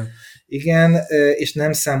 Csak ingyen. Igen, és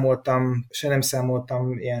nem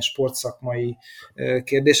számoltam ilyen sportszakmai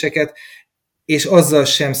kérdéseket, és azzal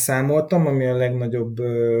sem számoltam, ami a legnagyobb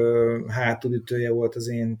hátulütője volt az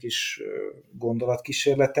én kis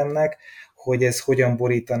gondolatkísérletemnek, hogy ez hogyan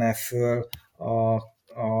borítaná föl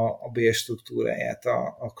a bérstruktúráját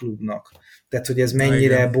a klubnak. Tehát, hogy ez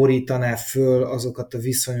mennyire borítaná föl azokat a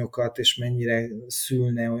viszonyokat, és mennyire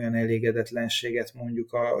szülne olyan elégedetlenséget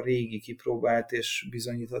mondjuk a régi kipróbált és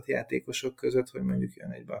bizonyított játékosok között, hogy mondjuk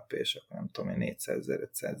jön egy Mbappé, és akkor nem tudom, 400 000,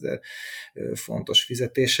 500 000 fontos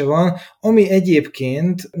fizetése van, ami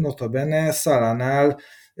egyébként notabene Salánál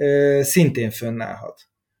szintén fönnállhat.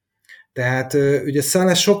 Tehát ugye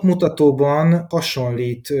Salah sok mutatóban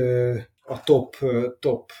hasonlít a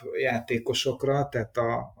top játékosokra, tehát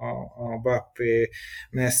a Mbappé,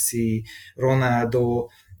 Messi, Ronaldo,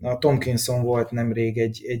 a Tomkinson volt nemrég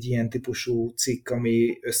egy ilyen típusú cikk,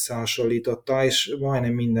 ami összehasonlította, és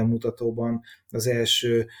majdnem minden mutatóban az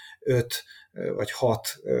első 5 vagy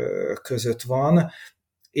 6 között van,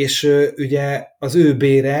 és ugye az ő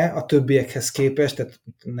bére a többiekhez képest, tehát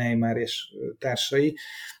Neymar és társai,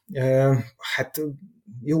 hát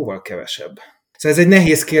jóval kevesebb. Szóval ez egy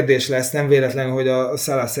nehéz kérdés lesz, nem véletlen, hogy a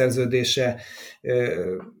Salah szerződése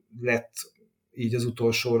lett így az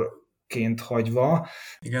utolsóként hagyva.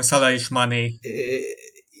 Igen, Salah és Mané.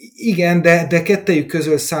 Igen, de kettejük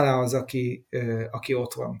közül Salah az, aki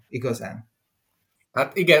ott van igazán.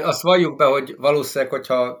 Hát igen, azt valljuk be, hogy valószínűleg,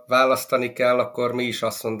 hogyha választani kell, akkor mi is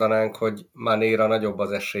azt mondanánk, hogy Manéra nagyobb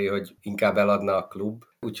az esély, hogy inkább eladna a klub.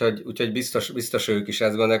 Úgyhogy biztos ők is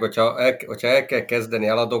ezt gondolják, hogyha el kell kezdeni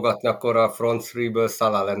eladogatni, akkor a front three-ből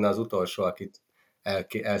Salah lenne az utolsó, akit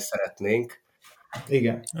el szeretnénk.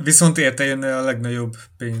 Igen. Viszont érte jönne a legnagyobb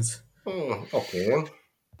pénz. Oké.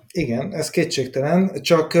 Igen, ez kétségtelen,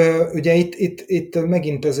 csak ugye itt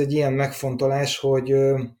megint ez egy ilyen megfontolás, hogy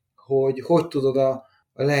tudod a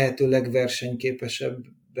lehető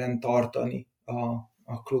legversenyképesebben tartani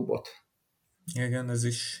a klubot. Igen, ez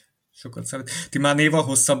is sokat szeret. Ti már néva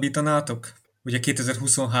hosszabbítanátok? Ugye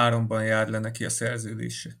 2023-ban jár le neki a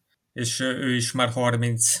szerződése. És ő is már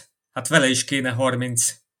 30, hát vele is kéne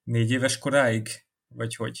 34 éves koráig?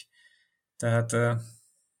 Vagy hogy? Tehát...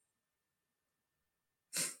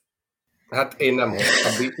 Hát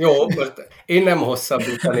én nem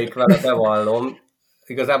hosszabbítanék vele, bevallom.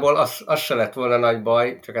 Igazából az se lett volna nagy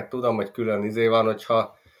baj, csak hát tudom, hogy külön van,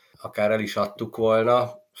 hogyha akár el is adtuk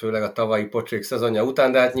volna, főleg a tavalyi pocsék szezonja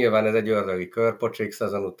után, de hát nyilván ez egy ördögi kör, pocsék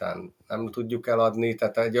szezon után nem tudjuk eladni,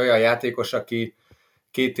 tehát egy olyan játékos, aki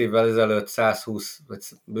 2 évvel ezelőtt 120 vagy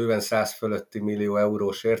bőven 100 fölötti millió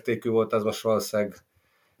eurós értékű volt, az most valószínűleg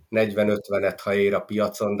 40-50-et, ha ér a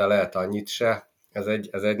piacon, de lehet annyit se.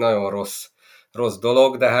 Ez egy nagyon rossz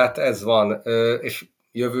dolog, de hát ez van, és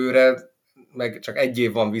jövőre meg csak 1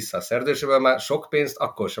 év van vissza a szerződésből, már sok pénzt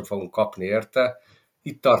akkor sem fogunk kapni érte.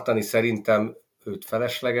 Itt tartani szerintem őt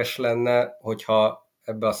felesleges lenne, hogyha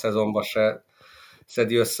ebbe a szezonba se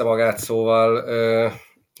szedi össze magát, szóval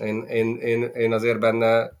én azért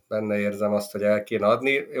benne érzem azt, hogy el kéne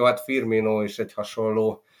adni. Jó, hát Firmino is egy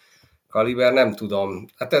hasonló kaliber, nem tudom.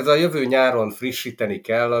 Hát ez a jövő nyáron frissíteni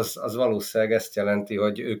kell, az valószínűleg ezt jelenti,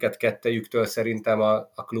 hogy őket kettejüktől szerintem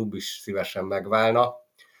a klub is szívesen megválna.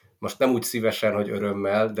 Most nem úgy szívesen, hogy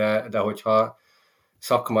örömmel, de hogyha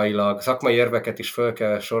szakmai érveket is föl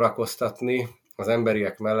kell sorakoztatni az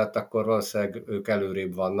emberiek mellett, akkor valószínűleg ők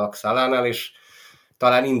előrébb vannak Salánál, és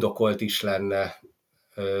talán indokolt is lenne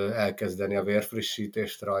elkezdeni a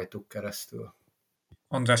vérfrissítést rajtuk keresztül.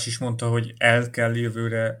 András is mondta, hogy el kell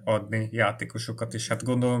jövőre adni játékosokat, és hát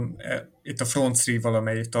gondolom itt a front three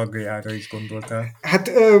valamelyik tagjára is gondoltál.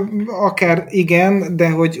 Hát akár igen, de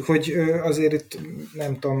hogy azért itt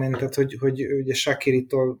nem tudom, tehát hogy ugye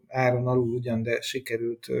Shakiritól áron alul ugyan, de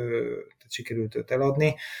sikerült, tehát sikerült őt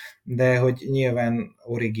eladni, de hogy nyilván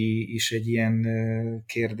Origi is egy ilyen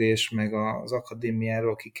kérdés, meg az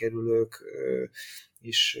akadémiáról kikerülők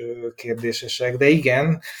is kérdésesek, de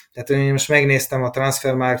igen, tehát én most megnéztem a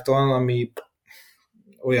Transfermarkton, ami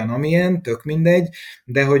olyan, amilyen, tök mindegy,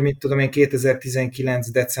 de hogy mit tudom én,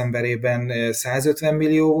 2019 decemberében 150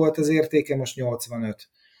 millió volt az értéke, most 85.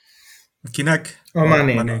 Kinek? A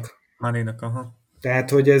Manénak. Manénak, aha. Tehát,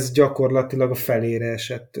 hogy ez gyakorlatilag a felére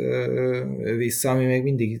esett vissza, ami még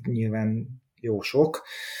mindig nyilván jó sok.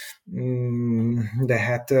 De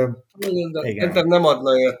hát igen. Nem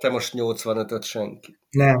adna érte most 85-öt senki.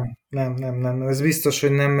 Nem. Ez biztos,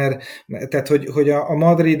 hogy nem, mert tehát, hogy a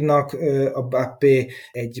Madridnak a Mbappé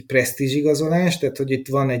egy presztízs igazolás, tehát, hogy itt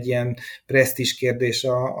van egy ilyen presztízs kérdés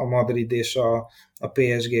a Madrid és a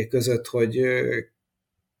PSG között, hogy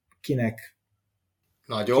kinek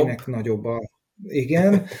nagyobb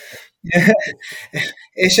igen.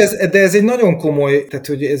 De ez egy nagyon komoly, tehát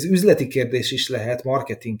hogy ez üzleti kérdés is lehet,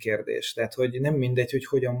 marketing kérdés, tehát hogy nem mindegy, hogy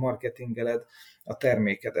hogyan marketingeled a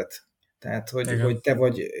termékedet. Tehát, hogy te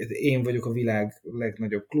vagy, én vagyok a világ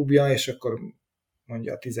legnagyobb klubja, és akkor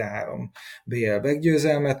mondja a 13 BL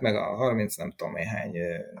meggyőzelmet, meg a 30 nem tudom néhány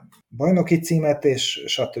bajnoki címet, és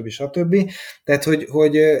stb. Tehát,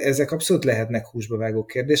 hogy ezek abszolút lehetnek húsba vágó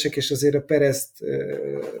kérdések, és azért a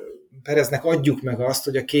Pereznek adjuk meg azt,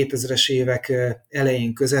 hogy a 2000-es évek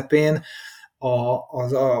elején, közepén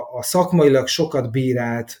a szakmailag sokat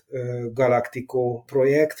bírált Galactico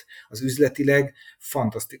projekt az üzletileg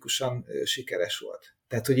fantasztikusan sikeres volt.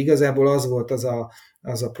 Tehát, hogy igazából az volt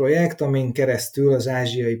az a projekt, amin keresztül az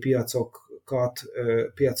ázsiai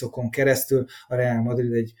piacokon keresztül a Real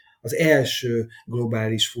Madrid az első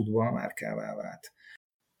globális futballmárkává vált.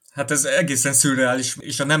 Hát ez egészen szürreális,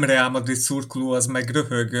 és a nem Real Madrid szurkoló az meg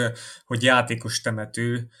röhög, hogy játékos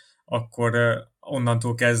temető, akkor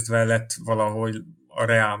onnantól kezdve lett valahogy a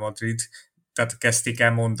Real Madrid, tehát kezdték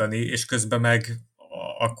el mondani, és közben meg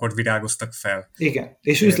akkor virágoztak fel. Igen,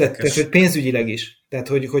 és tehát, hogy pénzügyileg is. Tehát,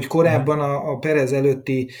 hogy korábban a Perez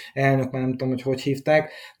előtti elnök, már nem tudom, hogy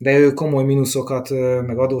hívták, de ő komoly mínuszokat,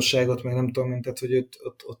 meg adósságot, meg nem tudom, tehát, hogy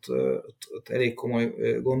ott elég komoly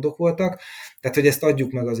gondok voltak. Tehát, hogy ezt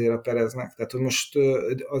adjuk meg azért a Pereznek. Tehát, hogy most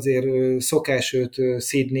azért szokás őt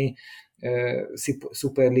szídni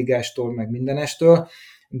szuperligástól, meg mindenestől,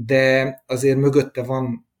 de azért mögötte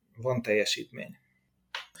van teljesítmény.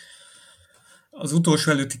 Az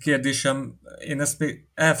utolsó előtti kérdésem, én ezt még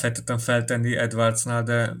elfelejtettem feltenni Edwardsnál,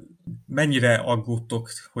 de mennyire aggódtok,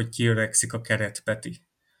 hogy kiöregszik a keret, Peti?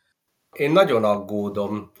 Én nagyon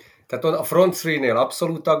aggódom. Tehát a front three-nél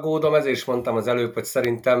abszolút aggódom, ezért is mondtam az előbb, hogy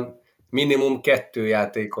szerintem minimum 2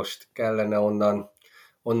 játékost kellene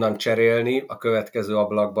onnan cserélni a következő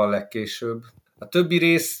ablakban legkésőbb. A többi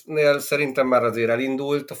résznél szerintem már azért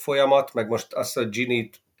elindult a folyamat, meg most az, hogy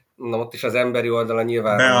Ginnyt, ott is az emberi oldala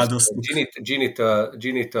nyilván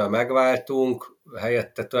Ginnytől megváltunk,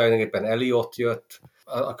 helyette tulajdonképpen Elliot jött,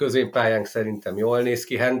 a középpályánk szerintem jól néz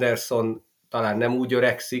ki, Henderson talán nem úgy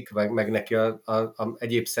öregszik, meg neki a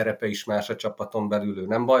egyéb szerepe is más a csapaton belül, ő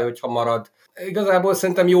nem baj, hogyha marad. Igazából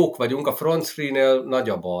szerintem jók vagyunk, a front three-nél nagy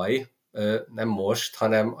a baj, nem most,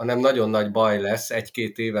 hanem nagyon nagy baj lesz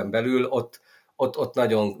 1-2 éven belül, ott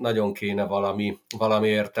nagyon, nagyon kéne valami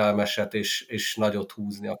értelmeset és nagyot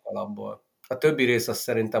húzni a kalapból. A többi rész az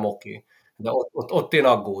szerintem oké, de ott én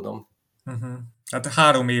aggódom. Hát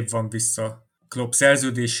 3 év van vissza Klopp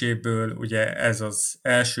szerződéséből, ugye ez az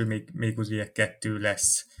első, még ugye 2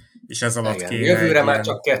 lesz. És ez alatt kéne... Jövőre már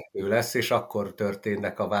csak 2 lesz, és akkor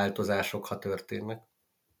történnek a változások, ha történnek.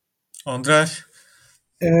 András?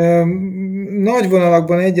 Nagy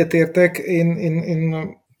vonalakban egyetértek,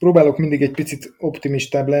 én próbálok mindig egy picit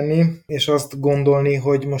optimistább lenni, és azt gondolni,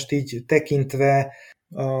 hogy most így tekintve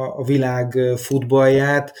a világ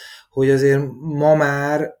futballját, hogy azért ma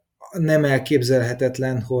már nem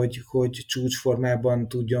elképzelhetetlen, hogy csúcsformában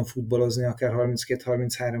tudjon futballozni, akár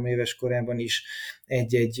 32-33 éves korában is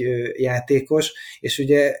egy játékos, és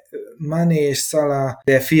ugye Mané és Salah,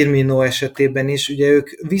 de Firmino esetében is, ugye ők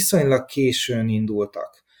viszonylag későn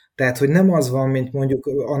indultak. Tehát, hogy nem az van, mint mondjuk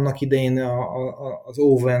annak idején az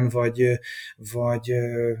Owen, vagy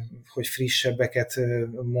hogy frissebbeket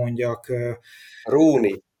mondjak.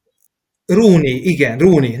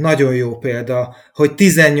 Rooney, nagyon jó példa, hogy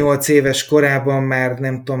 18 éves korában már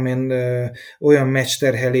nem tudom én, olyan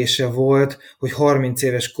meccsterhelése volt, hogy 30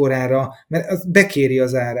 éves korára, mert az bekéri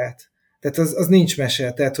az árát. Tehát az nincs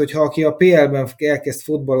mese. Tehát, hogyha aki a PL-ben elkezd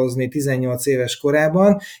futballozni 18 éves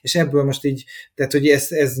korában, és ebből most így, tehát, hogy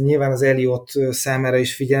ez nyilván az Elliot számára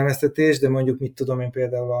is figyelmeztetés, de mondjuk mit tudom én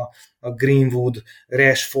például a Greenwood,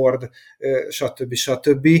 Rashford,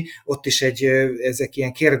 stb. Ott is ezek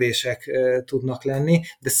ilyen kérdések tudnak lenni,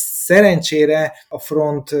 de szerencsére a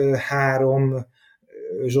front 3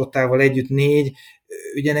 Zsotával együtt 4,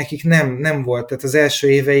 ugye nekik nem volt, tehát az első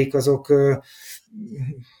éveik azok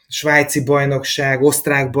svájci bajnokság,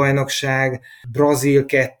 osztrák bajnokság, brazil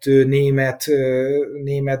 2,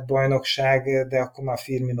 német bajnokság, de akkor már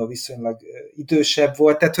Firmino viszonylag idősebb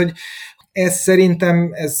volt, tehát hogy ez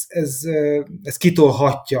szerintem ez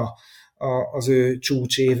kitolhatja az ő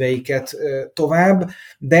csúcséveiket tovább,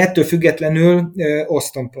 de ettől függetlenül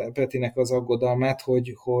osztom Petinek az aggodalmát,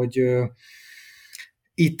 hogy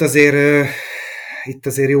itt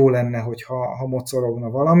azért jó lenne, hogyha mocorogna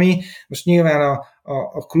valami. Most nyilván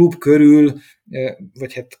a klub körül,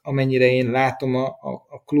 vagy hát amennyire én látom,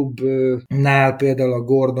 a klubnál például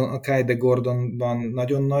a Kyle Gordonban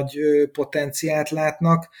nagyon nagy potenciált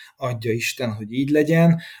látnak, adja Isten, hogy így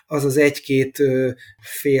legyen. Az egy-két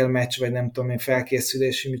félmeccs, vagy nem tudom én,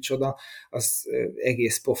 felkészülési micsoda, az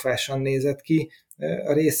egész pofásan nézett ki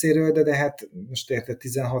a részéről, de hát most érted,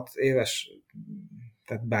 16 éves,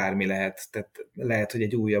 tehát bármi lehet. Tehát lehet, hogy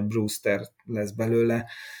egy újabb Brewster lesz belőle.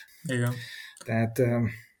 Igen. Tehát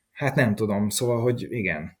hát nem tudom, szóval, hogy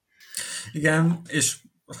igen. Igen, és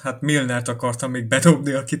hát Milnert akartam még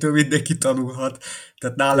bedobni, akitől mindenki tanulhat.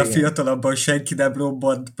 Tehát nála Igen. fiatalabban senki nem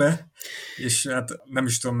robbant be, és hát nem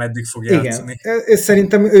is tudom, meddig fog játszani. Igen,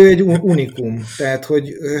 szerintem ő egy unikum, tehát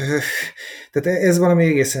ez valami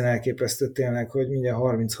egészen elképesztő tényleg, hogy mindjárt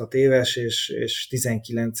 36 éves, és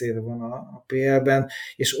 19 éve van a PL-ben,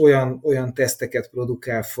 és olyan teszteket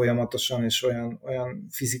produkál folyamatosan, és olyan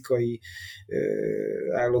fizikai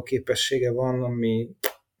állóképessége van, ami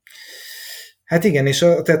hát igen, és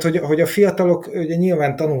tehát, hogy a fiatalok ugye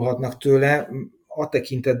nyilván tanulhatnak tőle a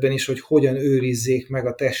tekintetben is, hogy hogyan őrizzék meg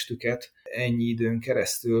a testüket ennyi időn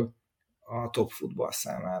keresztül a top futball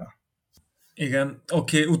számára. Igen,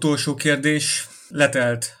 oké, utolsó kérdés.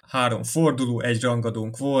 Letelt 3 forduló, 1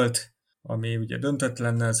 rangadónk volt, ami ugye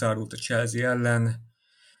döntetlennel zárult a Chelsea ellen.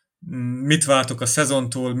 Mit vártok a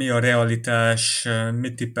szezontól, mi a realitás,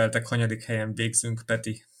 mit tippeltek, hanyadik helyen végzünk,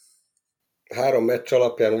 Peti? 3 meccs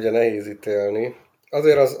alapján ugye nehéz ítélni.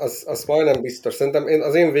 Azért az majdnem biztos. Szerintem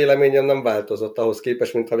az én véleményem nem változott ahhoz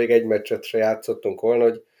képest, mintha még egy meccset se játszottunk volna,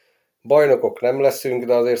 hogy bajnokok nem leszünk,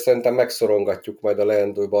 de azért szerintem megszorongatjuk majd a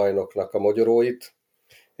leendő bajnoknak a mogyoróit.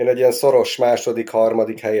 Én egy ilyen szoros második,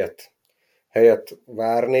 harmadik helyet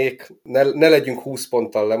várnék. Ne legyünk 20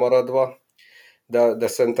 ponttal lemaradva, de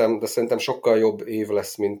szerintem sokkal jobb év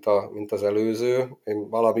lesz, mint az előző. Én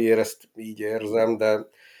valamiért ezt így érzem, de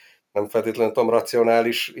nem feltétlenül tudom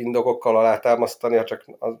racionális indokokkal alátámasztani, csak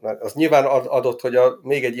az nyilván adott, hogy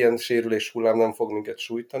még egy ilyen sérülés hullám nem fog minket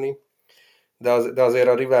sújtani, de azért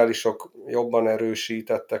a riválisok jobban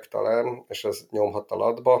erősítettek talán, és ez nyomhat a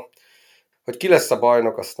latba. Hogy ki lesz a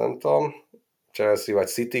bajnok, azt nem tudom, Chelsea vagy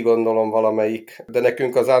City gondolom valamelyik, de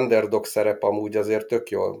nekünk az underdog szerep amúgy azért tök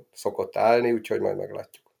jól szokott állni, úgyhogy majd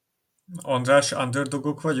meglátjuk. András,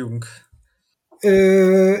 underdogok vagyunk?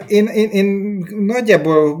 Én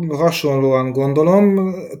nagyjából hasonlóan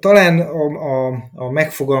gondolom, talán a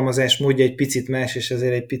megfogalmazás módja egy picit más, és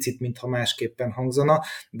ezért egy picit mintha másképpen hangzana,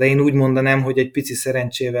 de én úgy mondanám, hogy egy pici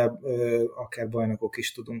szerencsével akár bajnokok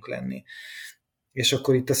is tudunk lenni. És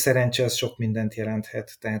akkor itt a szerencse az sok mindent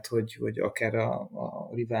jelenthet, tehát hogy akár a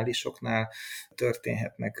riválisoknál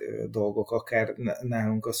történhetnek dolgok, akár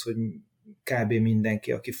nálunk az, hogy kb.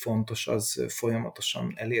 Mindenki, aki fontos, az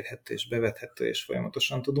folyamatosan elérhető és bevethető, és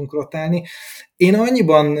folyamatosan tudunk rotálni. Én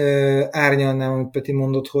annyiban árnyalnám, amit Peti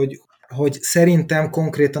mondott, hogy szerintem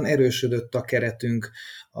konkrétan erősödött a keretünk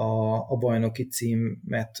a bajnoki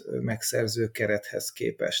címet megszerző kerethez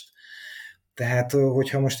képest. Tehát,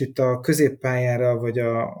 hogyha most itt a középpályára vagy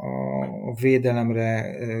a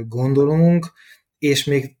védelemre gondolunk, és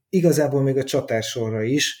még igazából még a csatársorra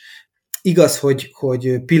is, igaz,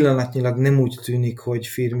 hogy pillanatnyilag nem úgy tűnik, hogy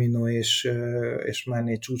Firmino és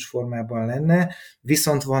Mané csúcsformában lenne,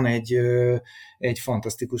 viszont van egy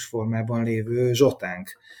fantasztikus formában lévő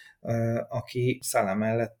Zsotánk, aki Salah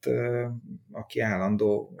mellett, aki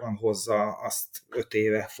állandóan hozza azt 5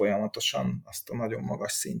 éve folyamatosan azt a nagyon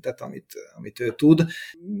magas szintet, amit ő tud.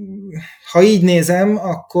 Ha így nézem,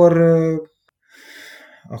 akkor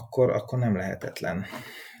nem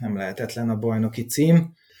lehetetlen a bajnoki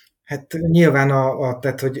cím. Hát nyilván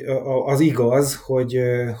tehát, hogy az igaz,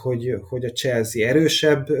 hogy a Chelsea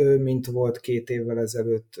erősebb, mint volt 2 évvel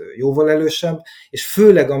ezelőtt, jóval erősebb, és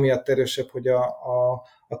főleg amiatt erősebb, hogy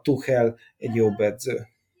a Tuchel egy jobb edző.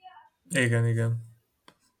 Igen.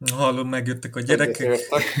 Hallom, megjöttek a gyerekek.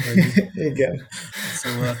 Igen.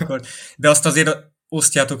 Szóval akkor... De azt azért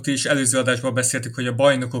osztjátok ti is, előző adásban beszéltük, hogy a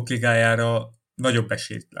Bajnokok Ligájára nagyobb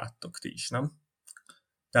esélyt láttok ti is, nem?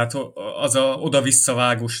 Tehát az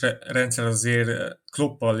oda-visszavágós rendszer azért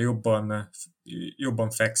Kloppal jobban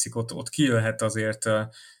fekszik, ott kijöhet azért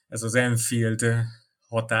ez az Anfield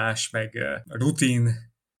hatás, meg rutin.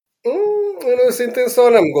 Én őszintén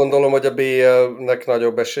szóval nem gondolom, hogy a BL-nek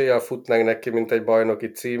nagyobb eséllyel futnánk neki, mint egy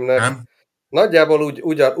bajnoki címnek. Nem? Nagyjából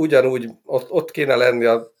ugyanúgy ott kéne lenni,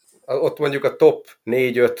 ott mondjuk a top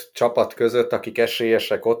 4-5 csapat között, akik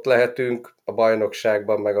esélyesek, ott lehetünk, a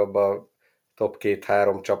bajnokságban, meg abban a top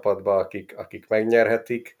 2-3 csapatban, akik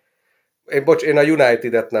megnyerhetik. Én a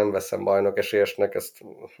United-et nem veszem bajnok esélyesnek, ezt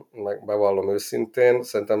bevallom őszintén.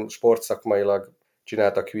 Szerintem sportszakmailag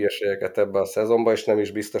csináltak hülyeségeket ebbe a szezonban, és nem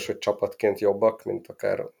is biztos, hogy csapatként jobbak, mint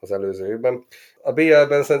akár az előző évben. A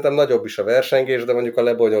BL-ben szerintem nagyobb is a versengés, de mondjuk a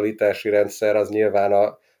lebonyolítási rendszer az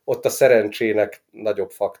nyilván ott a szerencsének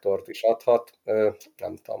nagyobb faktort is adhat.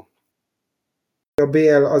 Nem tudom. A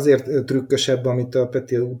BL azért trükkösebb, amit a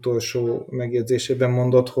Peti utolsó megjegyzésében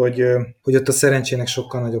mondott, hogy ott a szerencsének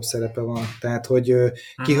sokkal nagyobb szerepe van. Tehát, hogy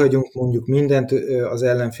kihagyunk mondjuk mindent, az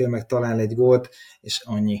ellenfél meg talál egy gólt, és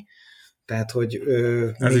annyi. Tehát, hogy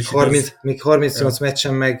még 38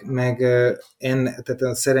 meccsen tehát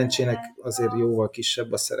a szerencsének azért jóval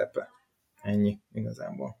kisebb a szerepe. Ennyi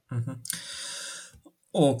igazából.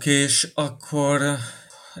 Oké, és akkor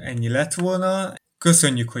ennyi lett volna.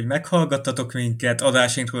 Köszönjük, hogy meghallgattatok minket.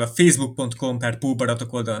 Adásainkról a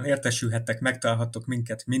facebook.com/Púlbaratok oldalon értesülhettek, megtalálhattok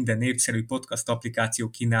minket minden népszerű podcast applikáció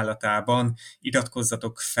kínálatában.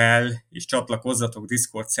 Iratkozzatok fel, és csatlakozzatok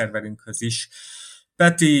Discord szerverünkhöz is.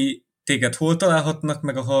 Peti, téged hol találhatnak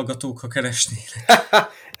meg a hallgatók, ha keresnének?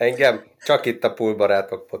 Engem csak itt a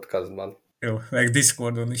Púlbarátok podcastban. Jó, meg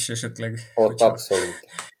Discordon is esetleg. Ott abszolút.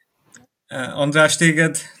 András,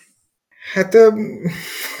 téged? Hát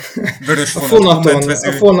Vörös fonat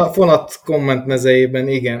a fonat kommentmezejében,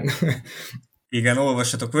 igen. Igen,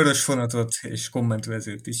 olvassatok Vörös fonatot és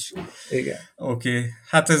kommentvezőt is. Igen. Oké,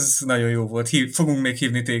 hát ez nagyon jó volt. Fogunk még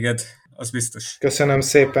hívni téged, az biztos. Köszönöm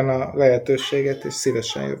szépen a lehetőséget, és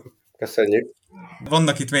szívesen jövök. Köszönjük.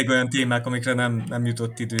 Vannak itt még olyan témák, amikre nem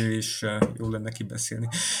jutott idő, és jó lenne kibeszélni.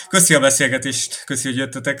 Köszi a beszélgetést, köszi, hogy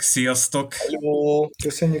jöttetek, sziasztok! Hello.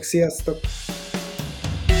 Köszönjük, sziasztok!